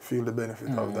all feel the benefit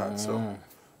of that. So,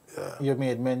 yeah. You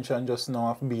made mention just now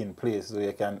of being places where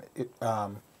you can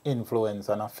influence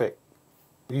and affect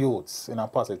youths in a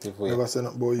positive way. Never say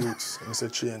nothing about youths, I say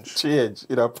change. Change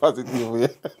in a positive way.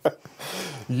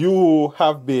 You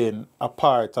have been a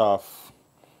part of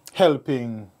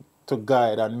helping to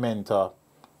guide and mentor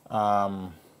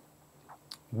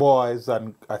boys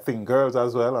and I think girls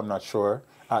as well, I'm not sure,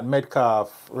 at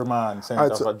Metcalf Remand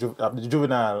Center, at the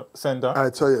Juvenile Center. I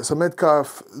tell you, so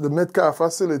the Metcalf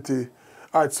facility,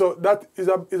 all right, so that is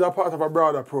a part of a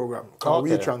broader program called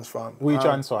We Transform. We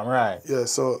Transform, right. Yeah,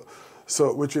 so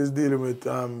which is dealing with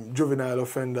juvenile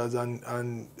offenders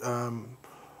and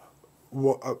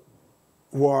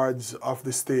wards of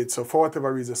the state. So for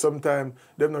whatever reason, sometimes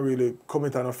they don't really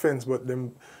commit an offense, but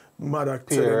them mother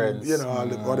parents, you know,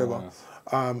 whatever.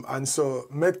 And so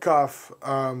Metcalf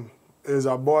is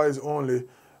a boys only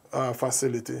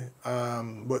facility,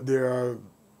 but there are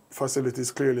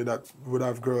facilities clearly that would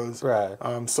have girls. Right.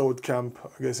 South Camp,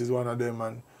 I guess, is one of them,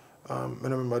 and I don't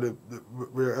remember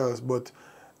where else, but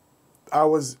I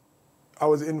was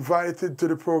invited to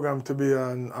the program to be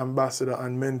an ambassador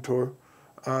and mentor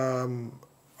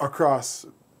across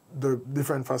the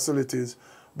different facilities.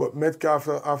 But Metcalf,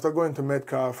 after going to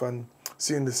Metcalf and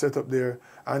seeing the setup there,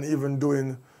 and even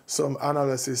doing some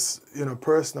analysis, you know,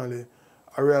 personally,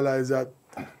 I realized that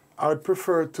I would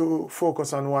prefer to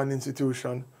focus on one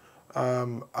institution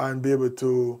and be able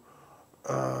to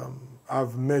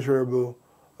have measurable,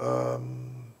 you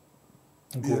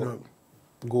know,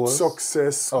 goals?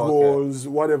 Success, goals,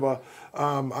 whatever,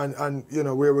 and you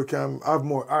know, where we can have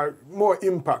more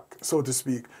impact, so to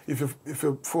speak, if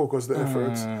you focus the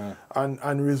efforts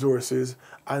and resources,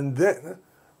 and then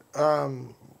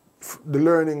the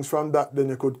learnings from that, then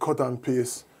you could cut and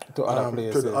paste to other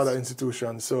places, to the other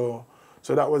institutions. So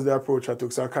that was the approach I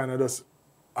took. So I kind of just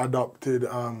adopted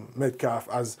Metcalf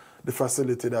as the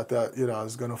facility that you know I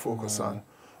was going to focus on,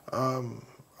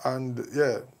 and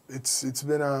yeah, it's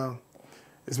been a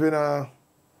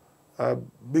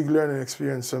big learning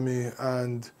experience for me,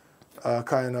 and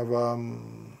kind of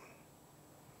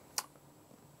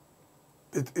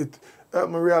it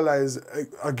helped me realize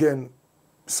again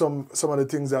some of the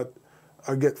things that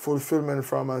I get fulfillment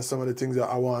from and some of the things that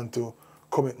I want to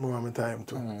commit more of my time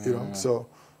to, you know. So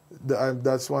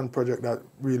that's one project that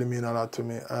really means a lot to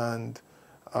me. And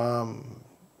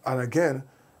again,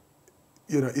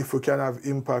 you know, if we can have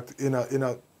impact in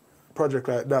a project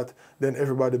like that, then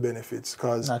everybody benefits.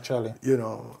 Because, naturally, you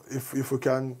know, if we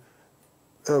can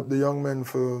help the young men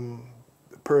to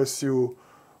pursue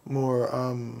more,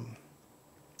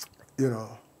 you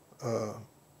know,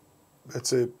 let's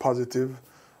say positive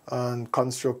and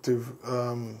constructive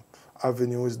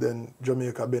avenues, then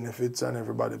Jamaica benefits and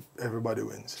everybody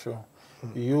wins. Sure.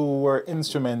 You were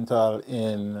instrumental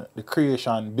in the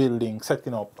creation, building,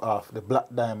 setting up of the Black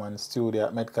Diamond studio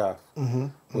at Metcalfe,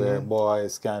 where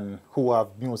boys who have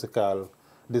musical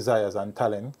desires and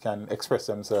talent can express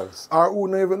themselves. Or who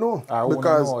never know.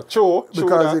 Because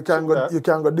you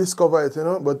can go discover it, you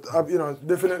know. But you know,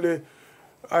 definitely,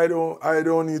 I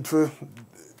don't need to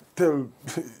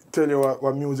tell you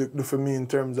what music do for me in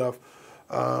terms of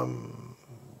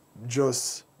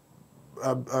just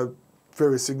a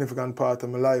very significant part of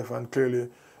my life and clearly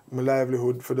my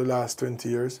livelihood for the last 20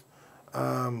 years.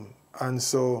 And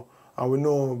we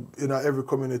know in every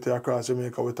community across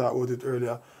Jamaica, we talked about it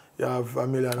earlier, you have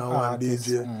 1,000,001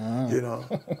 DJ, you know.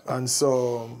 And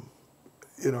so,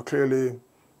 you know, clearly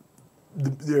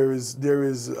there is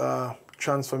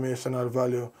transformational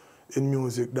value in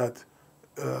music that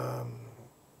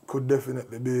could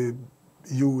definitely be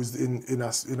used in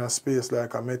a space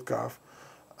like a Metcalfe.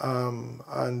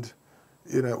 And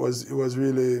you know, it was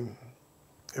really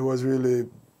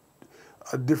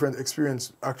a different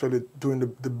experience actually doing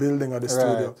the building of the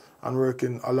studio and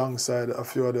working alongside a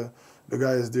few other the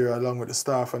guys there along with the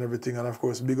staff and everything. And of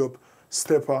course, big up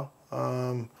Stepper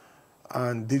and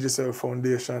Digicel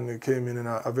Foundation. It came in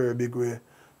a very big way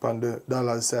on the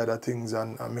dollars side of things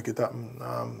and make it happen.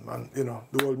 And you know,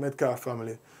 the whole Metcalfe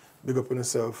family, big up on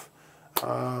yourself.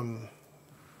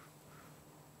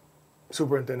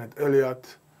 Superintendent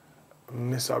Elliott,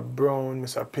 Mr. Brown,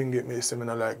 Mr. Pingit, me say me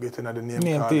not like getting at the name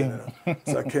card, you know.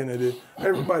 Mr. Kennedy,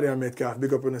 everybody I Metcalfe,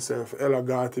 big up on yourself. Ella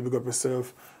Garty, big up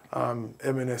yourself.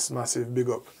 MNS Massive, big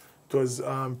up. It was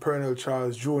Pernell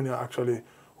Charles Jr. actually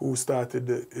who started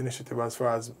the initiative as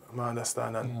far as my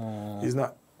understanding. He's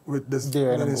not with this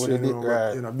ministry anymore,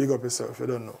 but, you know, big up yourself, you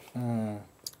don't know.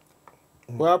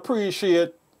 Well, I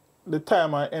appreciate the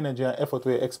time and energy and effort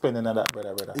we're expending on that,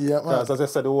 brother. Yeah, man. Because as I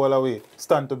said, the whole away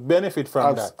stand to benefit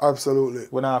from that. Absolutely.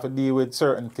 We don't have to deal with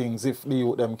certain things if the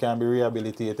youth them can be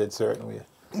rehabilitated certain way.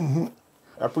 I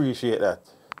appreciate that.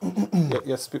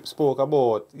 You spoke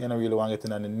about, you know, really want to get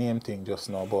in on the name thing just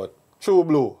now, but True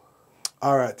Blue.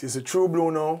 All right, it's a True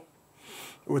Blue now.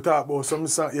 We talk about some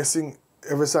song, you sing,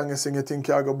 every song you sing, you think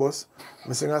you go bust.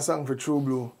 I sing a song for True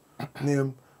Blue,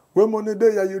 name. When money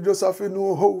there, you just have to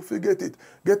know how to get it.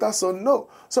 Get a son now,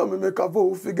 so me make a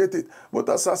vow to get it. But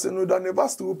assassin would never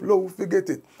stoop low to get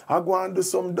it. I go and do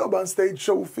some dub and stage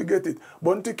show to get it.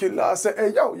 Bunty killer say,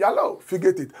 hey yo, yallow,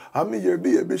 forget it. And me here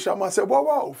baby Shama say, wow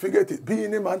wow, forget it.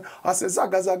 Being a man, I say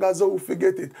zaga zaga zo,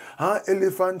 forget it. And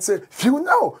elephant say, few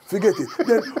now, forget it.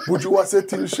 Then would you say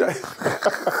till shy?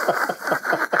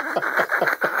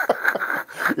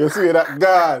 You see that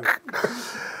God?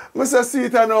 Mr.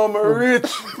 Sita now, I'm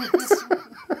rich.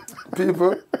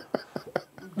 People,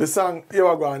 the song, you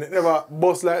are going, it never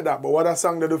bust like that, but what a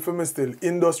song they do for me still,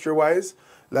 industry-wise,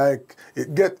 like,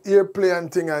 it get airplay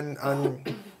and thing,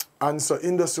 and so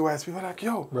industry-wise, people are like,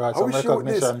 yo, right, how we shoot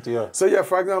this? So yeah,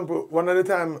 for example, one of the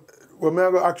time, when I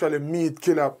go actually meet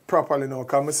Killer properly now,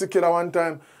 because I see Killer one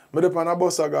time, I go on a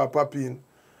bus, I go pop in,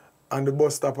 and the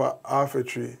bus stop at half a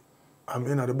tree. I'm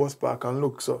in at the bus park and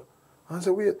look, so, and I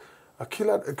say, wait, a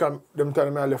killer, them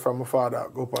telling me I left from my father,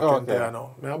 go back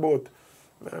now. Me about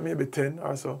maybe 10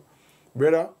 or so.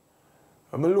 Brother,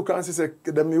 I'm look and see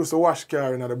them used to wash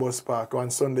car in the bus park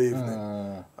on Sunday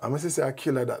evening. And I say I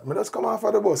killer that. I just come off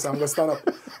of the bus and go stand up.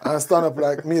 And stand up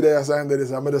like me there, so I did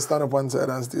this. I just stand up one side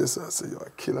and stay. So I say, yo, I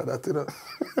killer that, you know.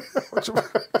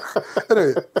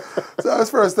 Anyway, so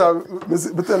that's first time I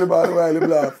tell you about the while he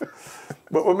laugh.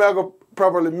 But when I go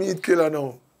properly meet Killer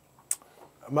now,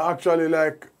 I actually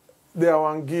like, there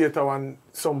one gate or one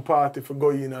some party for go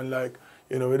in and like,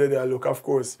 you know, whether they look, of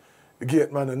course, the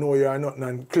gate man know you are nothing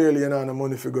and clearly you don't have no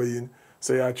money for go in.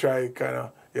 So you try kind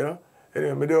of, you know.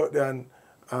 Anyway, I do out there and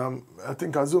I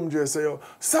think I zoom J say, yo,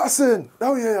 Sassin,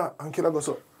 down here. And Killer goes,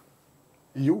 so,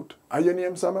 youth, are your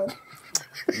name, sir, man?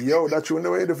 Yo, that you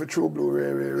know way for True Blue,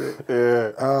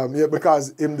 Yeah. Yeah,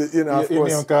 because him, you know, of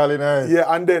course. Him calling, yeah,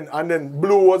 and then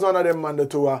Blue was one of them man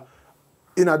that were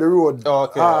in the road.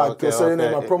 Okay, so you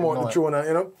know, I promote the tune,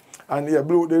 you know. And yeah,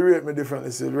 Blue, they rate me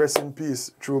differently. Say, rest in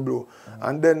peace, True Blue.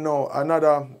 And then now,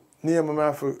 another name I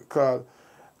have to call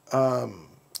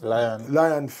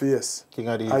Lion Face. King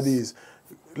of these. These.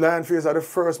 Lion Face are the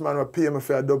first man who pay me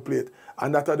for a dub plate.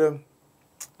 And that are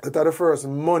the first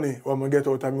money when I get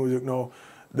out of music now.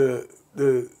 The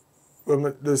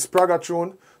Spragga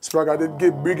tune, Spragga did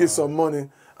give Biggie some money,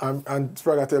 and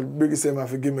Spragga tell Biggie say I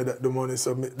have to give me the money.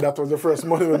 So that was the first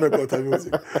money we make out of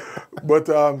music. But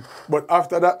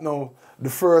after that now, the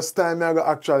first time I got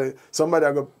actually somebody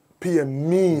I got pay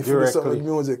me for the song with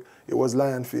music, it was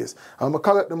Lion Face. And I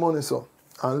collect the money so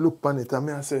and look on it and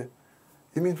I say,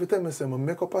 you mean to tell me say I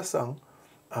make up a song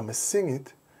and I sing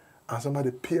it and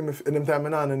somebody pay me in them time I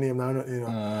know the name, you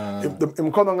know.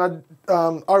 Him come on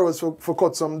hours for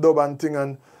cut some dub and thing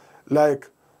and like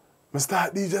I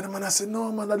start DJ and man I say,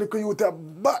 no man, I look at you with a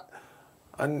bat.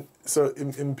 And so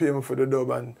him pay me for the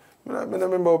dub and I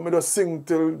remember me just sing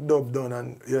till dub done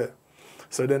and yeah.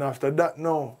 So then after that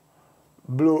now,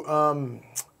 Blue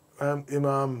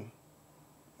him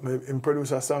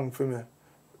produce a song for me.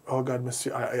 Oh God, I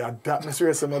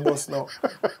serious in my boss now.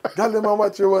 God, them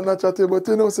watch you want to chat, but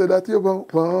you know say that you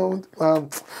won't. I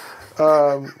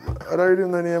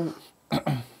don't know the name.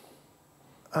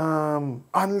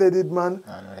 Unleaded man.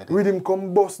 With him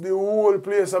come bust the whole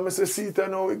place. And I say, see it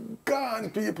now, we gone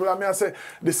people. And I say,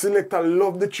 the selector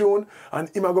love the tune. And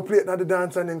him I go play it at the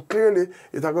dance. And then clearly,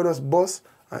 it I go just bust.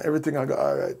 And everything I go,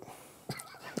 all right.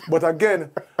 But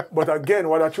again, what a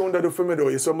tune they do for me though,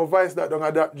 is so my voice that don't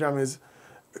have that jam is,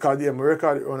 because yeah, my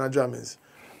record on a jam is,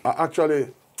 I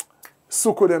actually,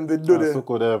 Suko them, they do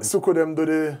Suko them do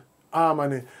the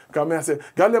harmony. Because I say,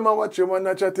 God, them watch you, man,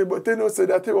 not chatty, but they don't say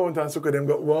that they won't, and Suko them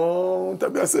go, won't.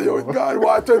 And I say, yo, God,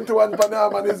 what 21 for the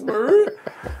harmony is me.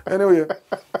 Anyway,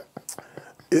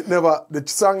 the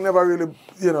song never really,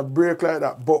 break like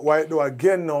that. But why it do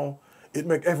again now, it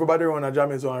make everybody run a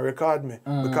jam is on record me.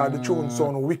 Because the tune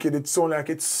sound wicked, it sound like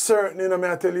it's certain, me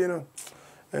I tell you,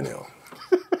 Anyhow.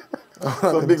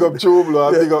 So big up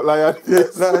Chublo, big up Lion.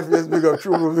 Yes, big up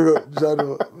Chublo, big up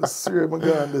Jado. Serious, my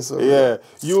God, this. Yeah,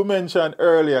 you mentioned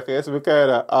earlier, because we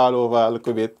kind of all over a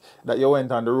little bit, that you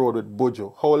went on the road with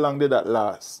Buju. How long did that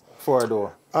last for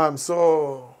though?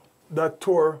 So that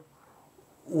tour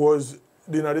was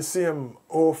the same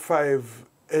 05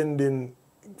 ending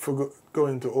for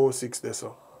going to 06 there,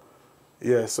 so.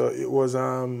 Yeah, so it was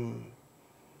in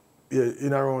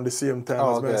around the same time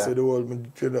as I said the whole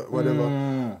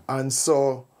whatever. And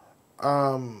so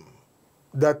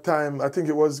that time I think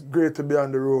it was great to be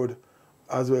on the road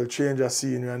as well, change a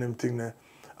scenery and everything there.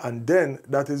 And then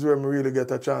that is where I really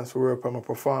get a chance to work on my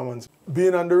performance.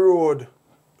 Being on the road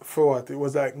for what? It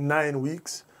was like 9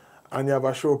 weeks and you have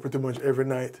a show pretty much every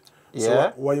night.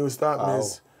 Yeah. So what you start me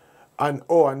is and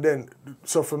then,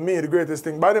 so for me, the greatest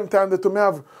thing, by them time they to me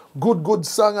have good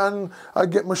song and I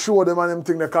get my show them and them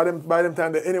thing, because by them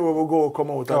time they anywhere we go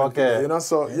come out. Okay.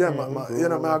 So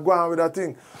I go on with that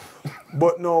thing.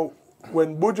 But now,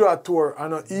 when Buju had tour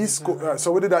on East Coast,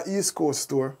 so we did an East Coast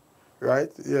tour,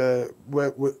 right? Yeah,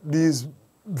 where these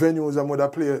venues I would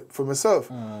have played for myself.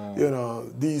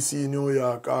 DC, New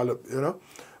York, all up,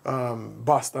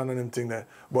 Boston and them thing there.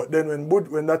 But then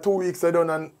when that 2 weeks I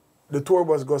done and the tour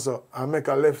bus goes up and make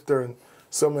a left turn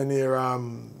somewhere near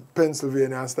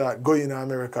Pennsylvania and start going to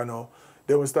America now.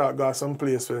 Then we start going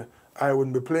someplace where I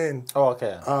wouldn't be playing. Oh,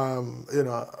 okay. Buju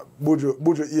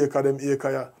Eka, them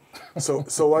Eka, yeah. So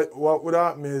what would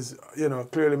happen is,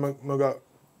 clearly I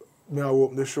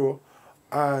open the show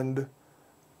and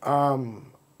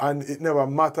it never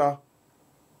matter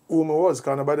who I was,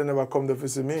 because nobody never come to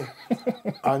visit me.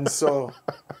 And so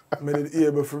I did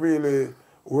able to really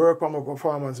work on my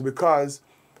performance, because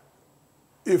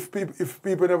if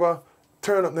people never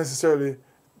turn up necessarily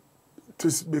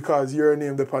because you're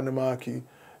named upon the marquee,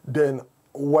 then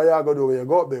what you going to do when you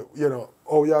go up there?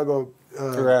 How you going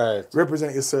to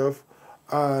represent yourself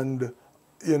and,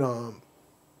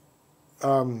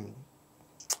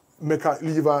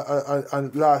 leave a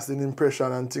lasting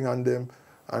impression and thing on them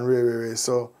and really.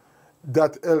 So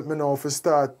that helped me now to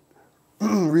start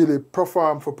really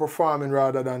performing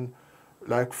rather than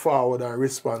like forward and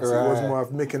response. It was more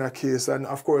of making a case, and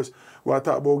of course we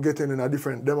talk about getting in a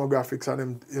different demographics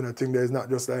and them, thing. There's not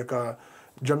just like a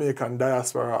Jamaican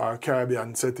diaspora or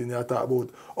Caribbean setting. You talk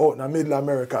about out in the middle of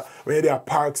America, where they are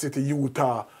Park City,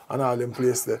 Utah, and all them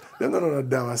places there. They're not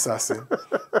damn assassin,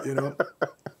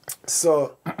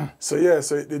 So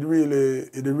it did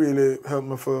really help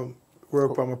me for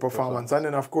work on my performance, and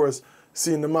then of course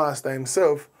seeing the master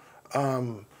himself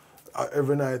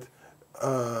every night.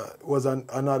 Was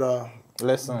another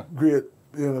lesson. Great,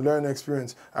 learning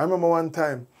experience. I remember one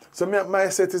time, so my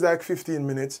set is like 15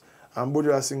 minutes, and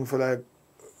Buju was singing for like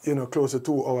you know, close to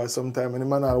 2 hours sometime, and the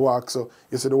man will walk, so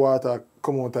you see the water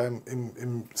come out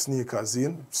in sneakers,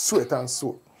 in sweat and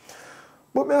soap.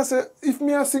 But me I say, if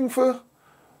me I sing for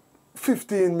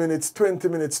 15 minutes, 20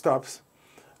 minutes tops,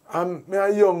 and me a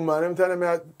young man, I'm telling me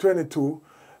at 22,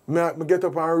 me get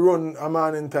up and run a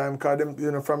man in time, because them,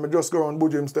 you know, from me just go around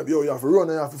Bujem step, yo, you have to run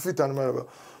and you have to fit and whatever.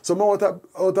 So me out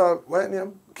of what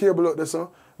name? Cable out there,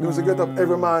 so. Me used to get up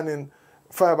every morning,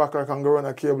 5 o'clock and go run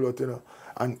a cable out, you know.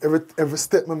 And every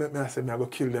step me make, me I say, me I go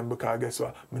kill them, because guess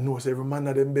what? Me know say every man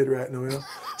of them bed right now, you know.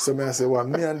 So me I say, well,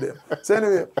 me and them. So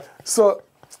anyway, so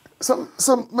some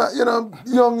you know,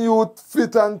 young youth,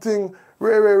 fit and thing,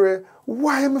 ray.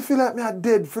 Why me feel like me are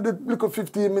dead for the little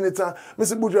 15 minutes and me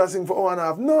say Buju sing for 1.5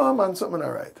 hours? No, man, something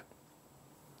alright.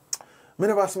 Me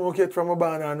never smoke yet from a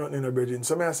barn or nothing in a bridging.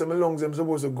 So me I say my lungs them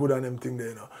supposed to good and them thing there,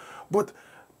 you know. But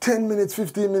 10 minutes,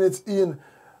 15 minutes in,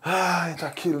 it'll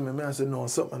kill me. Me I say, no,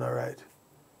 something alright.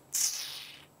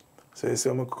 So you see,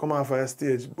 I'm come off a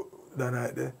stage that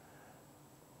night there.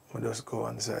 I just go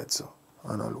on the side so,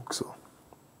 and I look so.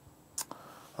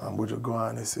 And Buju go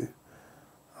on, you see.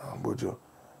 And Buju,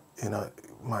 you know,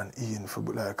 man in for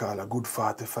like a good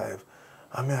 45.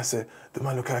 And me I say, the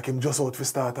man look like him just out for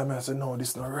start. And me I say, no,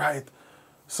 this not right.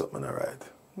 Something not right.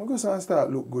 I go and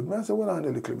start look good. Me I say, hold on a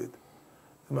little bit.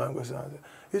 The man goes and say,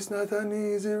 it's not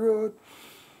an easy road.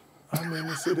 And then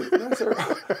I said it.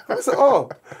 I said, oh,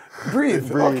 breathe.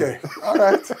 Okay. All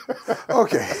right.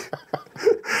 Okay.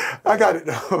 I got it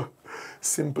now.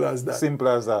 Simple as that. Simple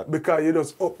as that. Because you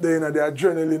just up there in the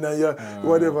adrenaline and you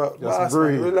whatever. Just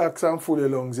breathe. Relax and full your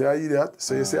lungs. You hear that?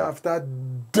 So you say after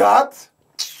that.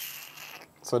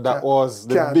 So that was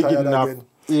the beginning of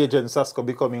Agent SASCO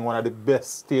becoming one of the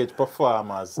best stage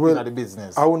performers in the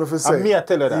business. I want to say. And me, I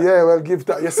tell you that. Yeah, well, give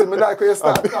that. You see me like when you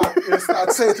start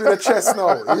say it with the chest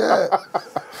now. Yeah.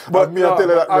 But me, I tell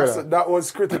you that, that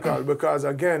was critical because,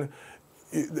 again,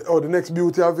 the next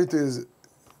beauty of it is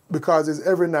because it's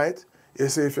every night. You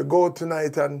say if you go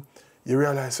tonight and you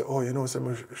realize, oh, you know,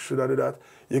 someone should have done that,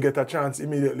 you get a chance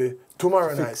immediately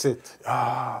tomorrow night. Fix it.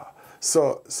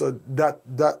 So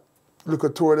that look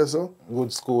at tour there, so.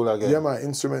 Good school again. Yeah, man,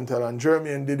 instrumental. And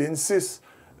Jermaine did insist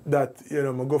that, you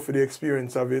know, I go for the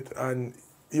experience of it, and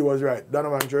he was right.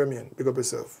 Donovan Jermaine, pick up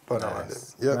yourself.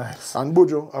 Nice. Yeah. Nice. And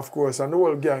Buju, of course, and the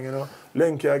whole gang, you know.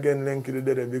 Lenky again, Lenky the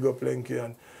dead, big up Lenky.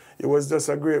 And it was just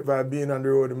a great vibe being on the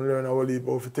road. I learned a whole heap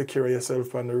how to take care of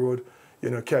yourself on the road.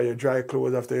 You know, carry your dry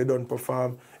clothes after you done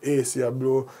perform, AC you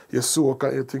blow, you soak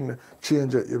and you thing,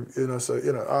 change it, you know, so,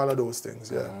 you know, all of those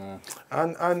things, yeah.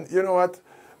 And you know what?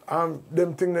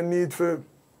 Them things they need for...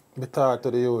 Be taught to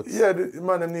the youth. Yeah, the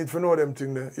man they need for know them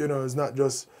things. You know, it's not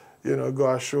just, you know, go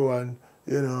a show and,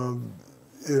 you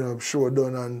know, show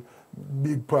done and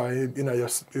big pie, you know,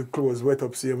 your clothes wet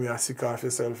up, same way you sick off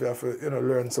yourself. You have to, you know,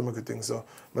 learn some of the things. So,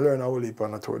 I learn a whole heap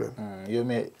and I told them.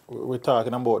 We're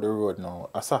talking about the road now.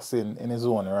 Assassin in his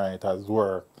own right has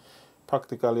worked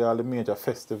practically all the major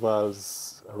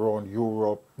festivals around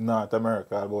Europe, North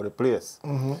America, all about the place.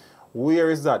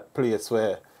 Where is that place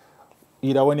where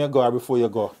either when you go or before you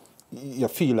go, you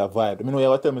feel a vibe? I mean, you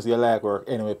ever tell me you like work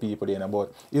anyway, people there,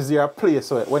 but is there a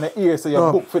place where when you hear so you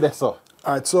book for this? So?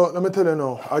 All right, so let me tell you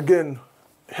now, again,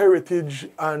 heritage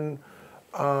and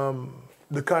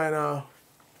the kind of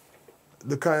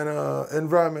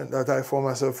environment that I found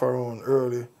myself around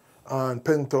early, and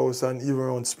Penthouse and even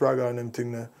around Sprague and them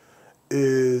thing there,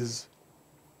 is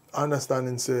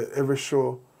understanding, say, every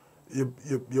show you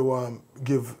want to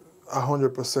give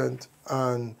 100%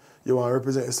 and you want to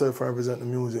represent yourself and represent the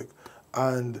music.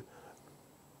 And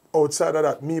outside of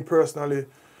that, me personally,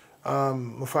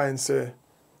 I find, say,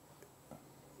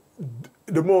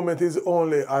 the moment is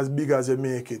only as big as you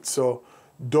make it. So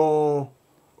don't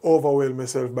overwhelm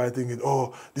yourself by thinking,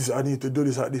 oh, I need to do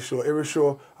this at this show. Every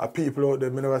show are people out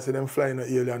there. I never see them flying an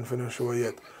alien for no show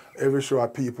yet. Every show are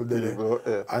people there.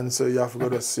 Yeah. And so you have to go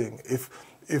to sing.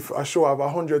 If a show have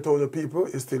 100,000 people,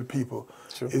 it's still people.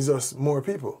 Sure. It's just more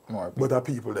people. But are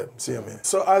people them, see what I mean?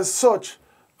 So as such,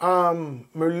 I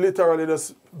literally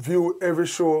just view every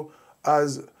show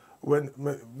as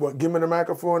give me the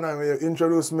microphone and you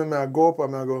introduce me, I go up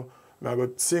and I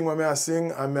go sing what I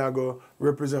sing and I go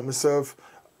represent myself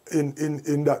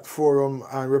in that forum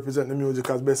and represent the music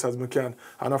as best as I can.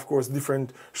 And of course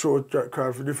different show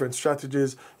craft, different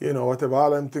strategies, you know, whatever,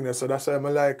 all them things. So that's why I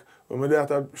like when I do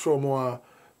that show more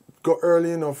go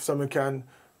early enough so I can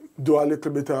do a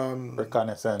little bit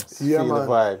reconnaissance, yeah, feel man. the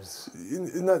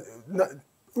vibes.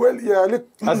 Well, yeah, look,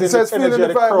 as it says feeling the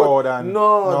vibe, crowd and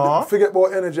no, forget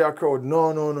about energy or crowd.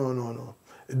 No.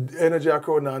 Energy or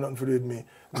crowd now nothing to do with me.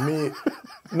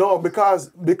 No, because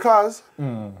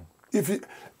if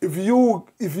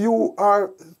you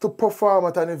are to perform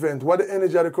at an event, what the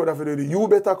energy of the crowd have to do, you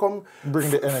better come Bring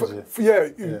the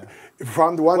energy.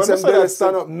 From the one side they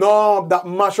stand up. No, that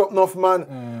mash up enough,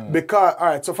 man.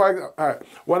 Because so for example,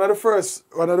 one of the first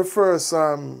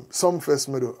Sumfest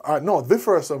me do. The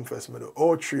first Sumfest me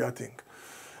do. 03, I think.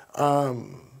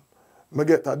 I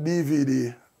get a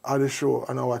DVD of the show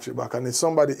and I watch it back, and it's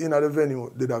somebody in the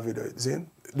venue did a video. See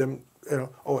them,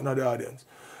 out in the audience.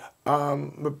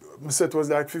 My set was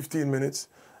like 15 minutes.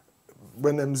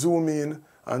 When them zoom in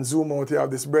and zoom out, you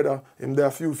have this brother, him there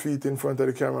a few feet in front of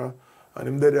the camera, and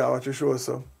him there watch the show.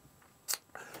 So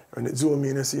when it zoom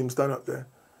in, you see him stand up there.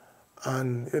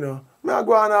 And, me I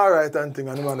go on all right and thing,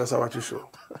 and the man just watch the show.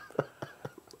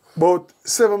 About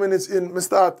 7 minutes in, me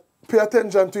start pay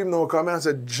attention to him now, because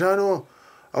I said, Jano,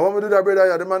 I want me to do that, brother.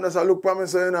 Yeah. The man just look at me and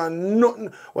say,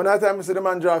 nothing. One time I see the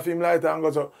man draw film lighter and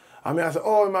goes up. And I say,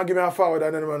 oh, he might give me a forward,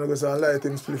 and then the man goes and light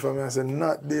him split for me. I said,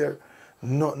 not there.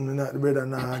 Nothing, not the brother,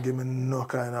 nah, give me no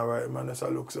kind of right. Man just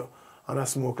look so. And I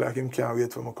smoke like him can't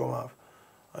wait for me to come off.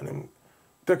 And him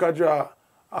take a draw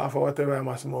off of whatever I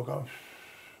must smoke and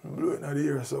blow it in the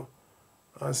ear so.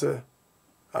 And say,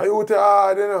 are you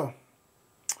hard,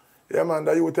 Yeah, man,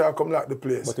 that you tell come like the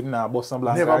place. But him not bust some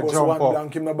blank. Never bust one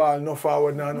blank, him the ball, no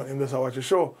forward, no nothing, just watch the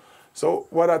show. So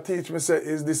what I teach me say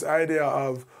is this idea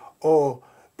of,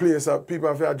 place of people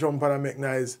have to jump and make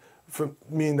noise for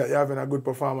mean that you're having a good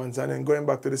performance, and then going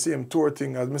back to the same tour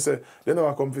thing as me say, they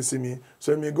never come to see me.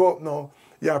 So when you go up now,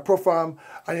 you perform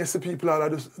and you see people all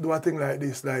do a thing like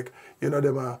this, like, them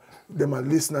are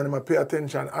listen and them are pay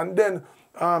attention. And then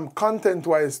content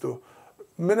wise too.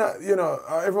 Me not,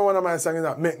 every one of my songs is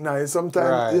not make nice.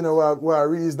 Sometimes, where a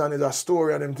reason is a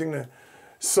story and them thing there.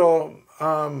 So,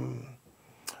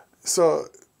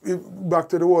 back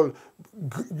to the whole,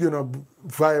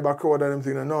 vibe a crowd and them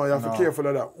thing. No, you have to be careful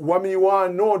of that. What me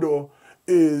want to know though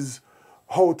is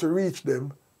how to reach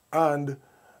them and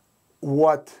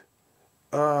what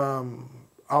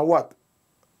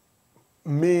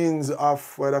means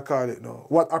of what I call it now.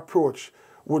 What approach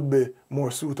would be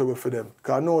more suitable for them?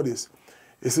 Because I know this.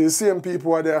 You see the same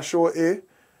people are there at show A,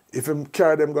 if you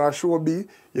carry them go to show B,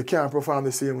 you can't perform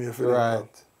the same way for them.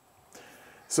 Right.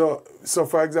 So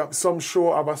for example, some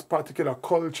show have a particular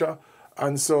culture,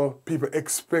 and so people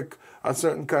expect a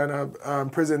certain kind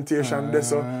of presentation there,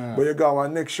 so, but you go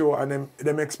on next show and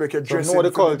them expect your dressing know the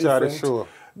to be culture of the different. show.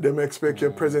 Them expect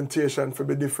your presentation to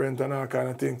be different and all kind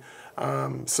of thing.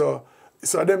 So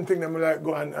them thing them like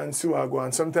go and see what I go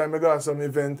on. Sometimes I go to some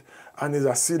event and it's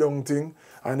a sit-down thing,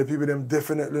 and the people them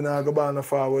definitely not go back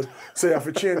forward. So you have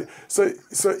to change it. So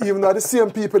even though the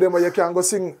same people them where you can go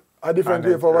sing a different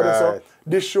way for what so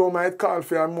this show might call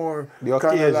for a more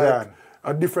kind of like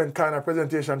a different kind of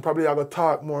presentation. Probably I go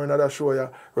talk more in other show yeah,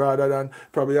 rather than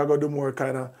probably I go do more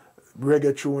kind of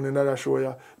reggae tune in other show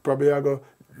yeah. Probably I go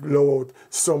blow out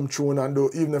some tune and do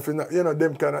even if it's not,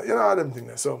 them kind of them things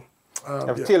there. So you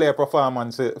have to tailor your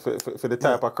performance for the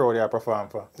type of crowd you perform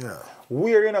for. Yeah.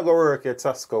 Where you go work at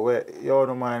SASCO where you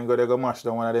don't mind go mash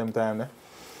down one of them time there?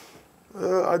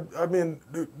 I mean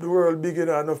the world big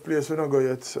enough place we don't go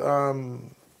yet.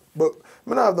 But I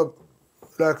don't have no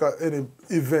any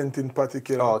event in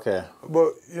particular. Oh, okay.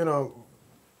 But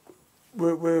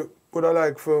we would I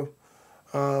like for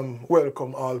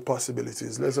welcome all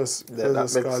possibilities. Let's just call it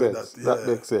that. Yeah. That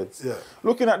makes sense. Yeah.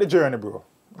 Looking at the journey, bro.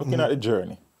 Looking at the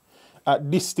journey. At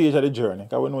this stage of the journey,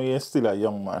 because we know you're still a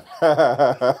young man.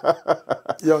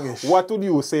 Youngish. What would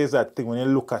you say is that thing when you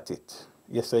look at it?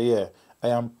 You say, yeah, I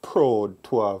am proud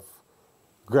to have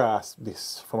grasped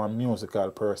this from a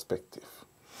musical perspective.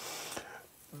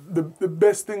 The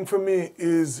best thing for me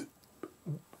is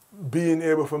being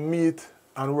able to meet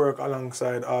and work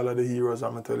alongside all of the heroes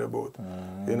I'm going to tell you about.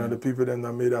 The people that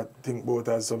made that think about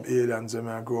as some aliens when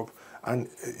I grew up. And,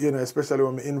 especially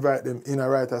when we invite them in a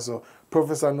writer, so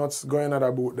Professor Nuts going at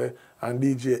a booth there and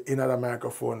DJ in at a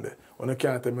microphone there. When you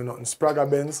can't tell me nothing. Spragga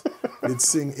Benz did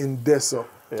sing in Deso.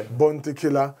 Yeah. Bounty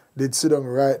Killer did sit down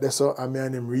right there, so and me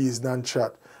and him reason and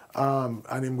chat.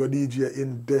 And him go DJ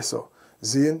in Deso.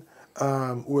 Zine,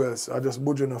 who else? I just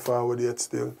budging forward yet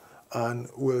still. And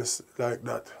who else like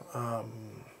that?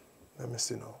 Let me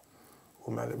see now.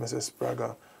 Let me say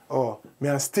Spragga. Oh, me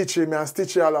and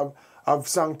Stitchy all have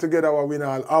sung together we win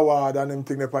all award and them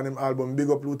thing upon him album. Big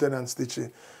up Lieutenant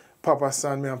Stitchy. Papa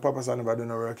San, me and Papa San never done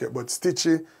no work yet. But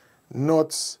Stitchy,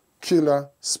 Nuts, Killer,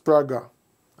 Spragga.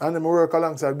 And then I work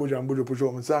alongside Buju, and Buju push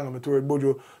out my song and I toured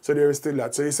Buju, so there is still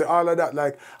that. So you say all of that,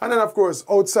 like, and then of course,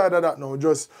 outside of that now,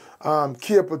 just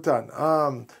Capleton,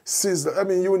 Sizzler, I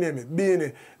mean, you name it,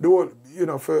 Beanie, the whole,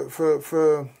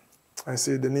 for I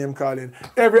say the name calling,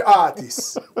 every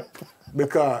artist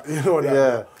because you know that.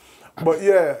 Yeah. But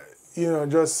yeah, you know,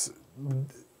 just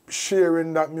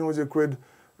sharing that music with,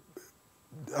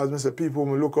 as I said, people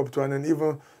we look up to, and then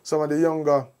even some of the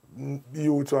younger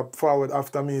youth who are forward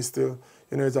after me still,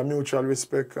 you know, it's a mutual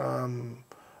respect. And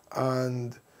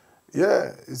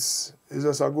yeah, it's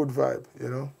just a good vibe, you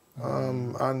know.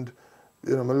 And,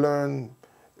 you know, I learn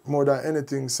more than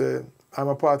anything, say, I'm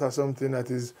a part of something that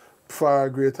is far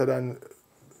greater than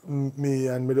me,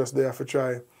 and me just there to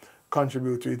try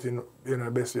contribute to it in, you know,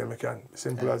 the best way I can.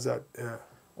 Simple as that, yeah.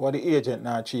 What the agent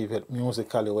now achieve it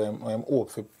musically when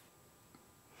hope for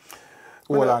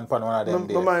hold on for one of them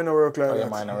days? My mind don't work like that. Your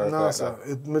mind don't work no, like sir.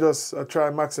 that? Me just I try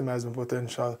maximize my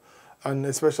potential. And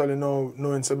especially now,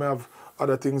 knowing some I have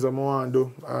other things I want to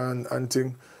do and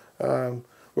thing. When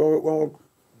we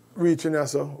reaching here,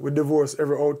 so we divorce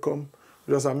every outcome.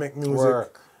 We just make music.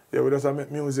 Work. Yeah, we just make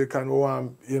music, and we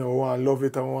want, you know, we want to love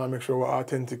it, and we want to make sure we're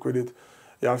authentic with it.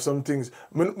 You have some things.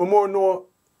 I more know,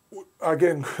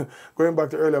 again, going back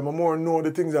to earlier, I more know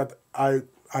the things that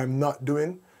I'm not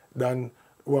doing than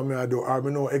what I do, or I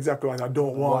know exactly what I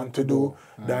don't want to do.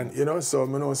 Than, you know, so I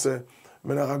know say,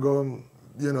 I not go,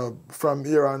 you know, from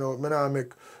here on out, I not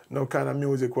make no kind of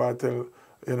music where I tell,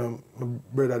 you know, my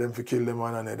brother them to kill them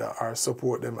one another or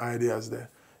support them ideas there,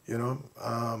 you know.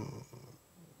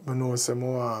 I know say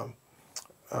more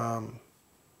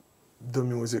do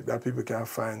music that people can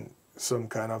find some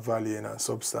kind of value in and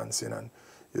substance in, and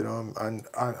you know,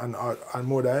 and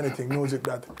more than anything, music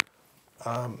that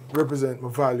represent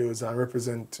my values and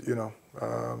represent, you know,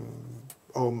 how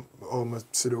I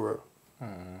see the world.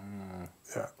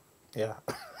 Yeah. Yeah.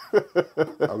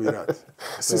 How we that?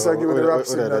 Sister, give it the rap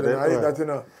scene that, I hate that, you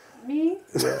know. Me?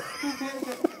 Yeah.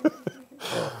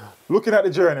 Looking at the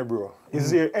journey, bro,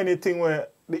 is there anything where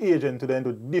the agent to then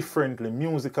do differently,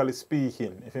 musically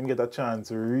speaking, if him get a chance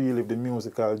to relive the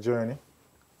musical journey?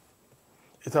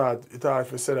 It's hard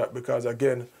to say that because,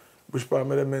 again, which part of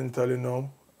the mentally now,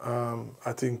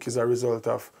 I think is a result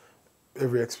of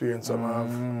every experience I have.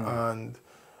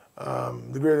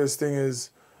 And the greatest thing is,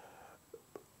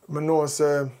 I know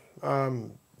say,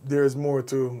 there's more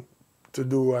to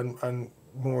do and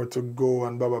more to go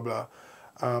and blah, blah, blah.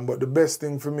 But the best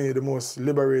thing for me, the most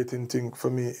liberating thing for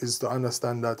me is to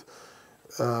understand that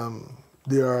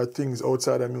there are things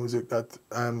outside of music that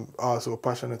I'm also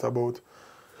passionate about.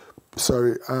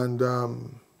 Sorry, and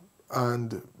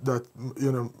that,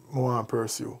 you know, more and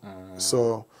pursue.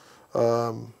 So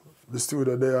the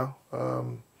studio there.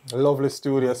 Lovely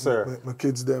studio, sir. My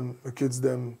kids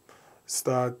them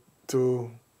start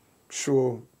to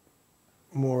show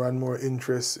more and more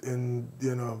interest in,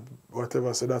 you know,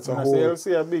 whatever. So that's a whole.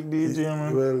 CLC a big DJ,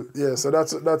 man. Well, yeah. So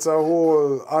that's a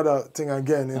whole other thing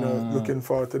again. You know, looking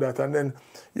forward to that. And then,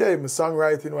 yeah, my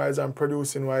songwriting wise and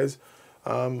producing wise,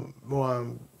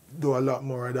 do a lot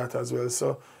more of that as well.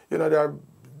 So, you know, there are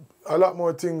a lot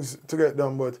more things to get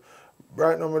done, but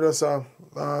right now we just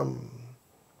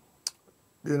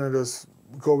you know, just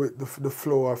go with the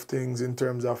flow of things in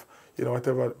terms of, you know,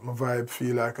 whatever my vibe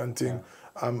feel like and thing.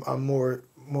 Yeah. I'm more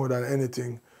than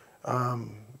anything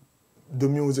do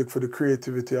music for the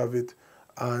creativity of it,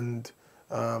 and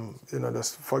you know,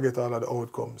 just forget all of the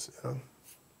outcomes, you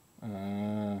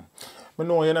know. But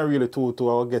no, you're not really too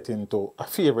I'll get into a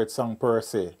favorite song per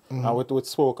se. And we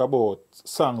spoke about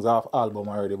songs off album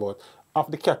already, but off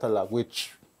the catalogue,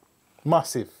 which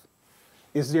massive.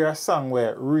 Is there a song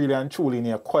where really and truly in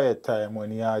your quiet time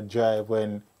when you drive,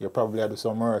 when you probably do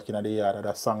some work in the yard,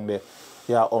 that song there,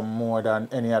 you are more than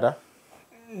any other?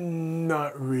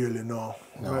 Not really, no.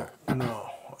 No.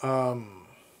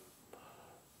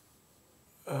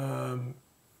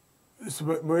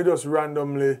 So we just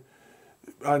randomly,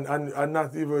 and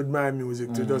not even with my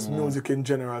music, to just music in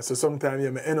general. So sometimes,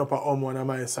 yeah, I end up at one of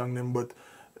my songs, but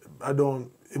I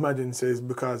don't imagine say it's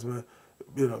because I,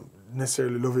 you know,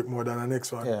 necessarily love it more than the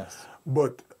next one. Yes.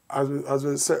 But as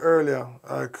we said earlier,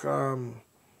 like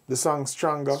the song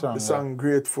Stronger, the song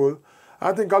Grateful,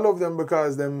 I think I love them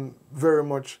because them very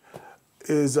much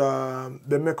is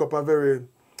they make up a very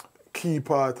key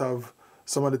part of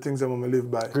some of the things that I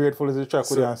live by. Grateful is the track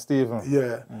with you and Stephen.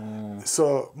 Yeah.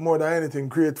 So more than anything,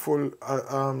 Grateful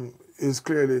is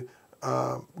clearly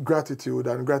gratitude,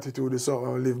 and gratitude is something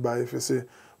I live by. If you see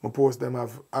my post them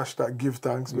have hashtag give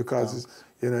thanks, because it's,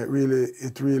 you know, it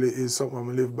really is something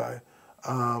I live by,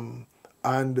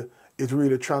 and it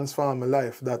really transformed my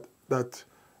life. That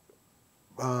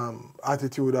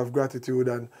attitude of gratitude,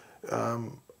 and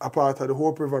a part of the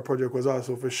Hope River project was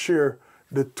also to share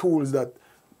the tools that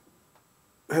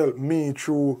helped me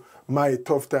through my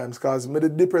tough times, because I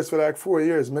did depressed for like 4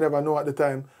 years. I never know at the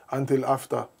time until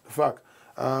after the fact.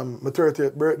 My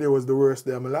 30th birthday was the worst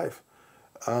day of my life.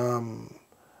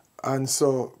 And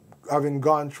so having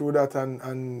gone through that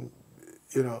and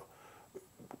you know,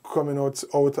 coming out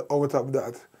of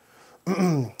that,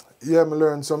 yeah, I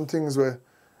learned some things where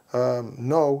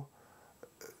now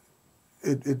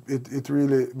it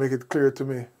really make it clear to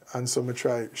me, and so I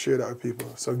try share that with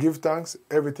people. So give thanks,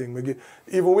 everything.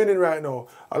 Even winning right now,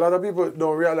 a lot of people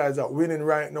don't realize that winning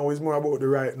right now is more about the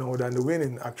right now than the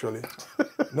winning actually.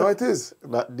 No, it is.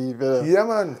 That deep, yeah,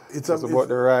 man. It's about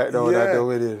the right now than the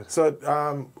winning.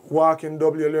 So walking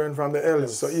W, learn from the L's.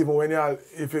 Yes. So even when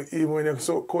you're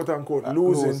so quote unquote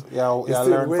losing, you're still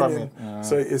learn winning. From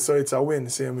it. So it's a win,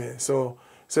 same way. So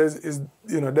it's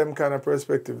you know, them kind of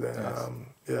perspective there. Yes.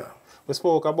 Yeah. We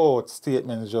spoke about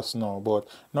statements just now, but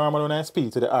normally when I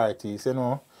speak to the artists, you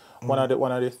know, one of the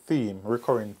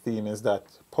recurring theme is that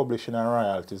publishing and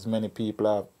royalties, many people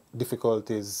have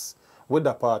difficulties with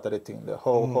that part of the thing.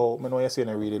 How I know you're saying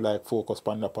I really like focus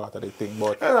on that part of the thing,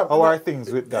 but how are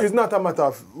things with that? It's not a matter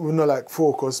of like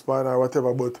focus on or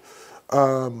whatever, but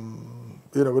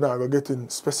you know, we're not going to get in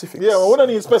specifics. Yeah, we don't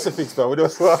need specifics, though. We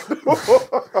just want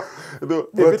do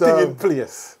everything in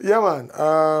place. Yeah, man.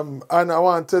 And I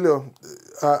want to tell you,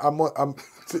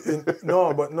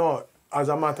 no, as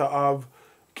a matter of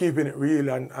keeping it real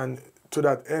and to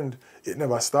that end, it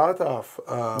never started off.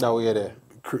 That way there.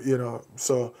 You know,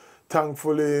 so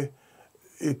thankfully,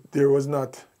 there was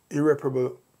not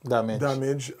irreparable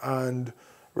damage, and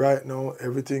right now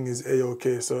everything is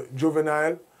A-OK. So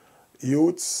juvenile,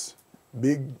 youths,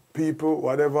 big people,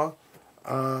 whatever,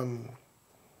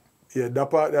 yeah, that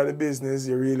part of the business,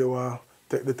 you really want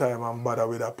to take the time and bother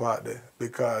with that part there,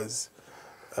 because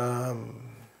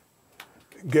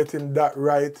getting that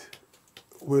right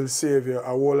will save you a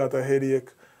whole lot of headache,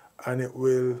 and it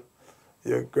will,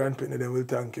 your grandparents then will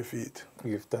thank you for it.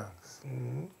 Give thanks.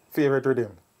 Favorite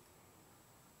rhythm?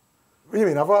 What you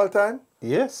mean, of all time?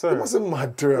 Yes, sir. It wasn't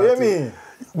mad to what do you mean?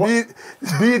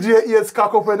 DJ ears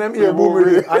cock up and them ear boom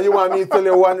rhythm, and you want me to tell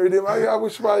you one rhythm? I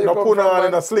wish you no come put from, on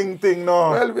in a sling thing,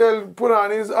 no. Well, put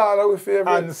on is all our favorite.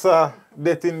 Answer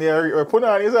that in there. Or put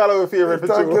on is all our favorite.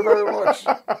 Thank you very much.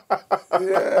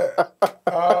 Yeah.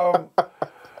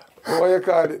 What you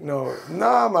call it now?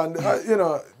 Nah, man. You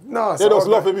know, nah. You just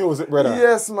love the music, brother.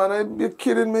 Yes, man. You're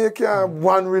kidding me. You can't have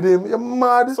one rhythm. You're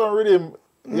mad. Some rhythm.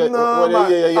 No,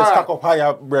 man. You stack up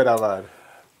higher, brother, man.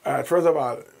 All right, first of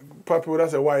all, Papi would have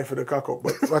said why for the cock up,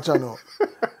 but watch out now.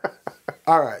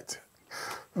 All right.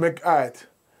 All right.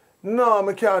 No,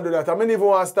 I can't do that. I mean, even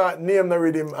want to start name the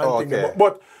rhythm and things.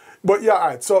 But yeah, all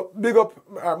right. So big up,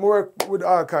 I work with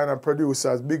all kind of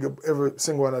producers, big up every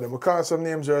single one of them. We call some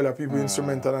names earlier, people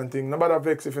instrumental and things. Nobody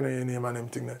vex if you know your name and them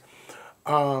thing there.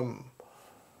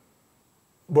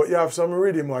 But you have some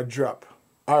rhythm that drop.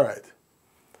 All right.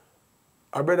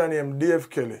 A brother named Dave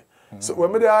Kelly. So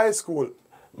when we were in high school,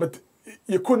 but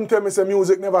you couldn't tell me say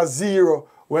music never zero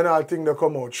when all things they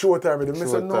come out. Showtime with them. I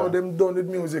said, no, them done with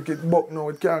music, it buck now,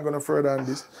 it can't go no further than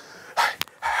this.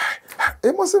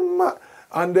 It mustn't matter.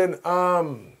 And then, all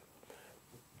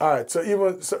right, so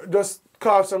even, just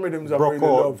carve some rhythms I really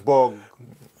love. Bug.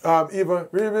 Even,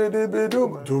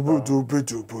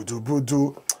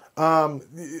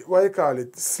 what you call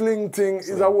it? Sling thing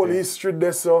is a whole history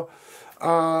there, so.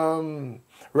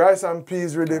 Rice and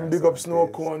Peas rhythm, big up Snow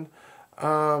Cone.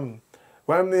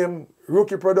 One name,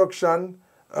 Rookie Production,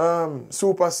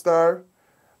 Superstar.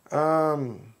 You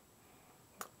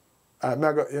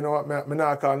know what, I'm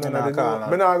not call none of the new.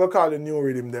 I'm not going to call the new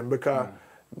rhythm them because,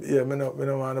 yeah, I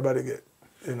don't want nobody get,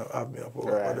 you know, have me up or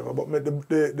whatever. But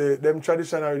them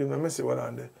traditional rhythm, I see what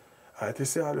on there. I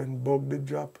just say all when Bug did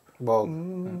drop. Bug.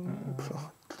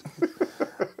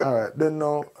 All right, then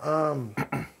now,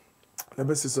 let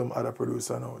me see some other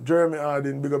producer now. Jeremy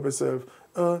Hardin, big up yourself.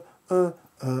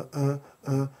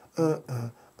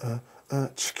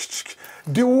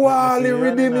 Diwali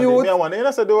rhythm youth. I want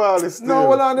to say Diwali still. No,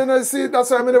 well, then I see, that's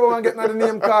why I never want to get the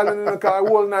name calling in the car.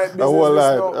 Whole night business. Whole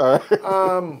night.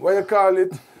 What you call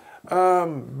it?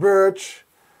 Birch.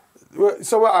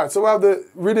 So we have the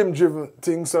rhythm driven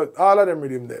thing. So all of them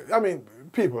rhythm there. I mean,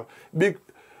 people, big.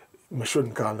 I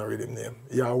shouldn't call no rhythm name.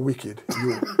 You're wicked.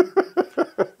 You.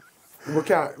 We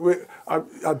can't.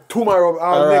 Tomorrow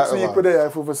or next week we're there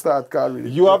if we start calling.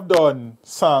 You have done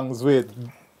songs with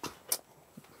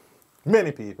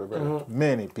many people, brother.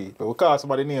 Many people. We called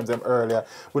some of the names them earlier.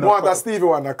 We want that Stevie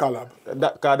one that collab.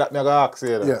 That me gonna ask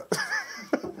you. Yeah.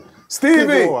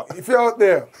 Stevie, if you're out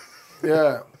there.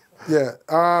 Yeah.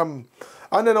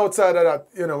 And then outside of that,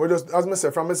 you know, we just, as I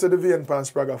said, from Mr. Devine and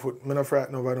Spragger foot, I'm not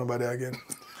frightened over nobody again.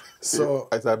 So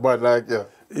I said, but like, yeah.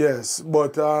 Yes,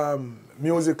 but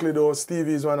musically though,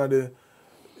 Stevie is one of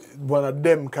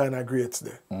them kind of greats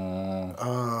there.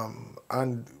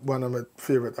 and one of my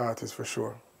favorite artists for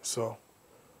sure. So,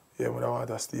 yeah, when I want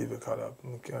a Stevie collab.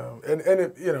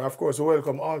 And you know, of course, we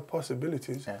welcome all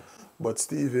possibilities, but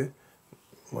Stevie,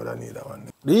 what I need that one.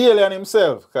 The alien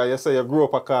himself, because you say you grew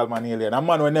up a call man alien. A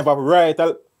man will never write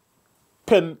a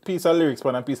piece of lyrics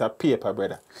on a piece of paper,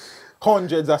 brother.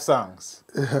 Hundreds of songs.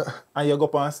 Yeah. And you go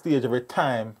up on stage every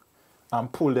time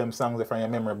and pull them songs from your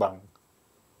memory bank.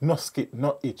 No skip,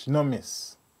 no itch, no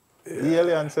miss. Yeah. The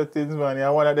alien settings, man,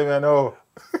 you're one of them, you know.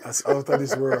 That's out of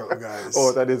this world, guys.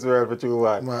 Out of this world for you,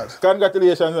 man. Mad.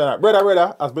 Congratulations on that.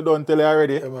 Brother, as we done tell you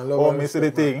already, Yeah, man, oh, me see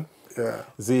the thing. Yeah.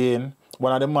 Zane,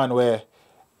 one of the man where,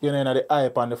 you know, the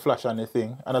hype and the flash and the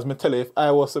thing. And as me tell you, if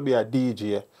I was to be a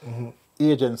DJ,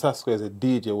 Agent SASCO is a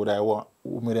DJ would I want,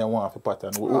 me then want for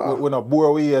pattern. We're not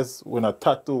bore ways, we're not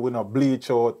tattoo, we're not bleach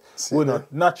out, we're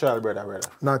not natural, brother.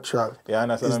 Natural. Yeah,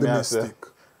 and that's It's what the I mystic.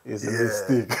 It's the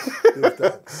mystic.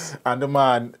 And the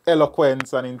man,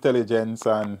 eloquence and intelligence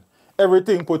and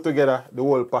everything put together, the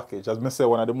whole package. As me say,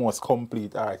 one of the most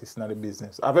complete artists in the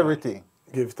business. Have everything.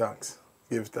 Give thanks.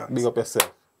 Give thanks. Big up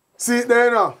yourself. See it there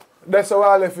now. That's how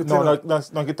I left it. No,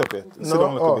 get up yet. Sit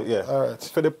down a little bit, yeah. All right.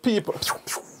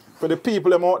 For the people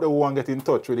them out there who want to get in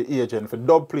touch with the agent, for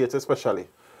dub plates especially,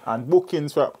 and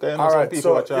bookings for all right, people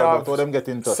so watch out, how them get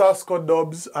in touch.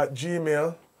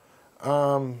 SASCOdubs@gmail.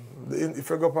 If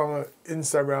you go up on my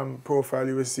Instagram profile,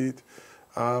 you will see it.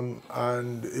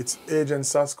 And it's Agent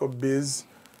SASCO Biz.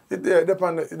 It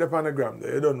depend on the gram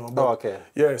there, you don't know. But okay.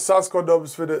 Yeah,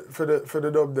 SASCOdubs for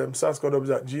the dub them,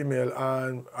 SASCOdubs@gmail.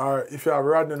 And or if you have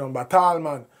Rodney number, tall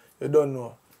man, you don't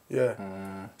know.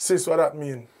 Yeah. Sis, what that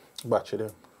mean? Batch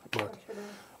them.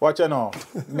 Watch you now.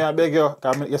 Me I beg you,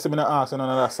 because you see me not asking none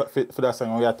of that for that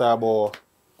song we are talking about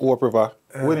Hope River.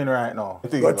 Winning right now.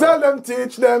 But tell them,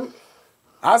 teach them.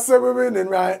 I say we're winning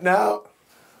right now.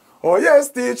 Oh yes,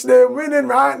 teach them, winning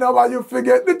right now, but you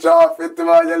forget the trophy to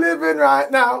where you're living right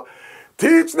now.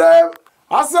 Teach them.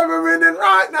 I say we're winning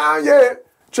right now, yeah.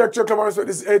 Check your comments with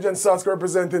this Agent SASCO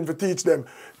representing for teach them.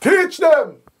 Teach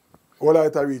them. All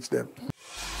right, I reach them.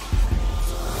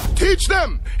 Teach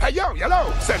them! Hey, yo,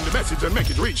 hello! Send the message and make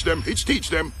it reach them. It's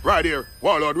teach them. Right here,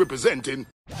 Warlord representing.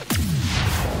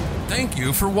 Thank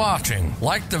you for watching.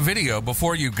 Like the video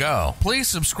before you go. Please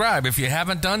subscribe if you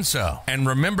haven't done so. And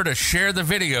remember to share the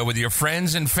video with your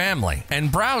friends and family.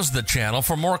 And browse the channel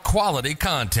for more quality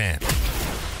content.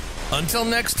 Until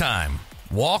next time,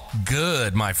 walk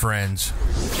good, my friends.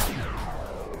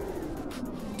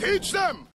 Teach them!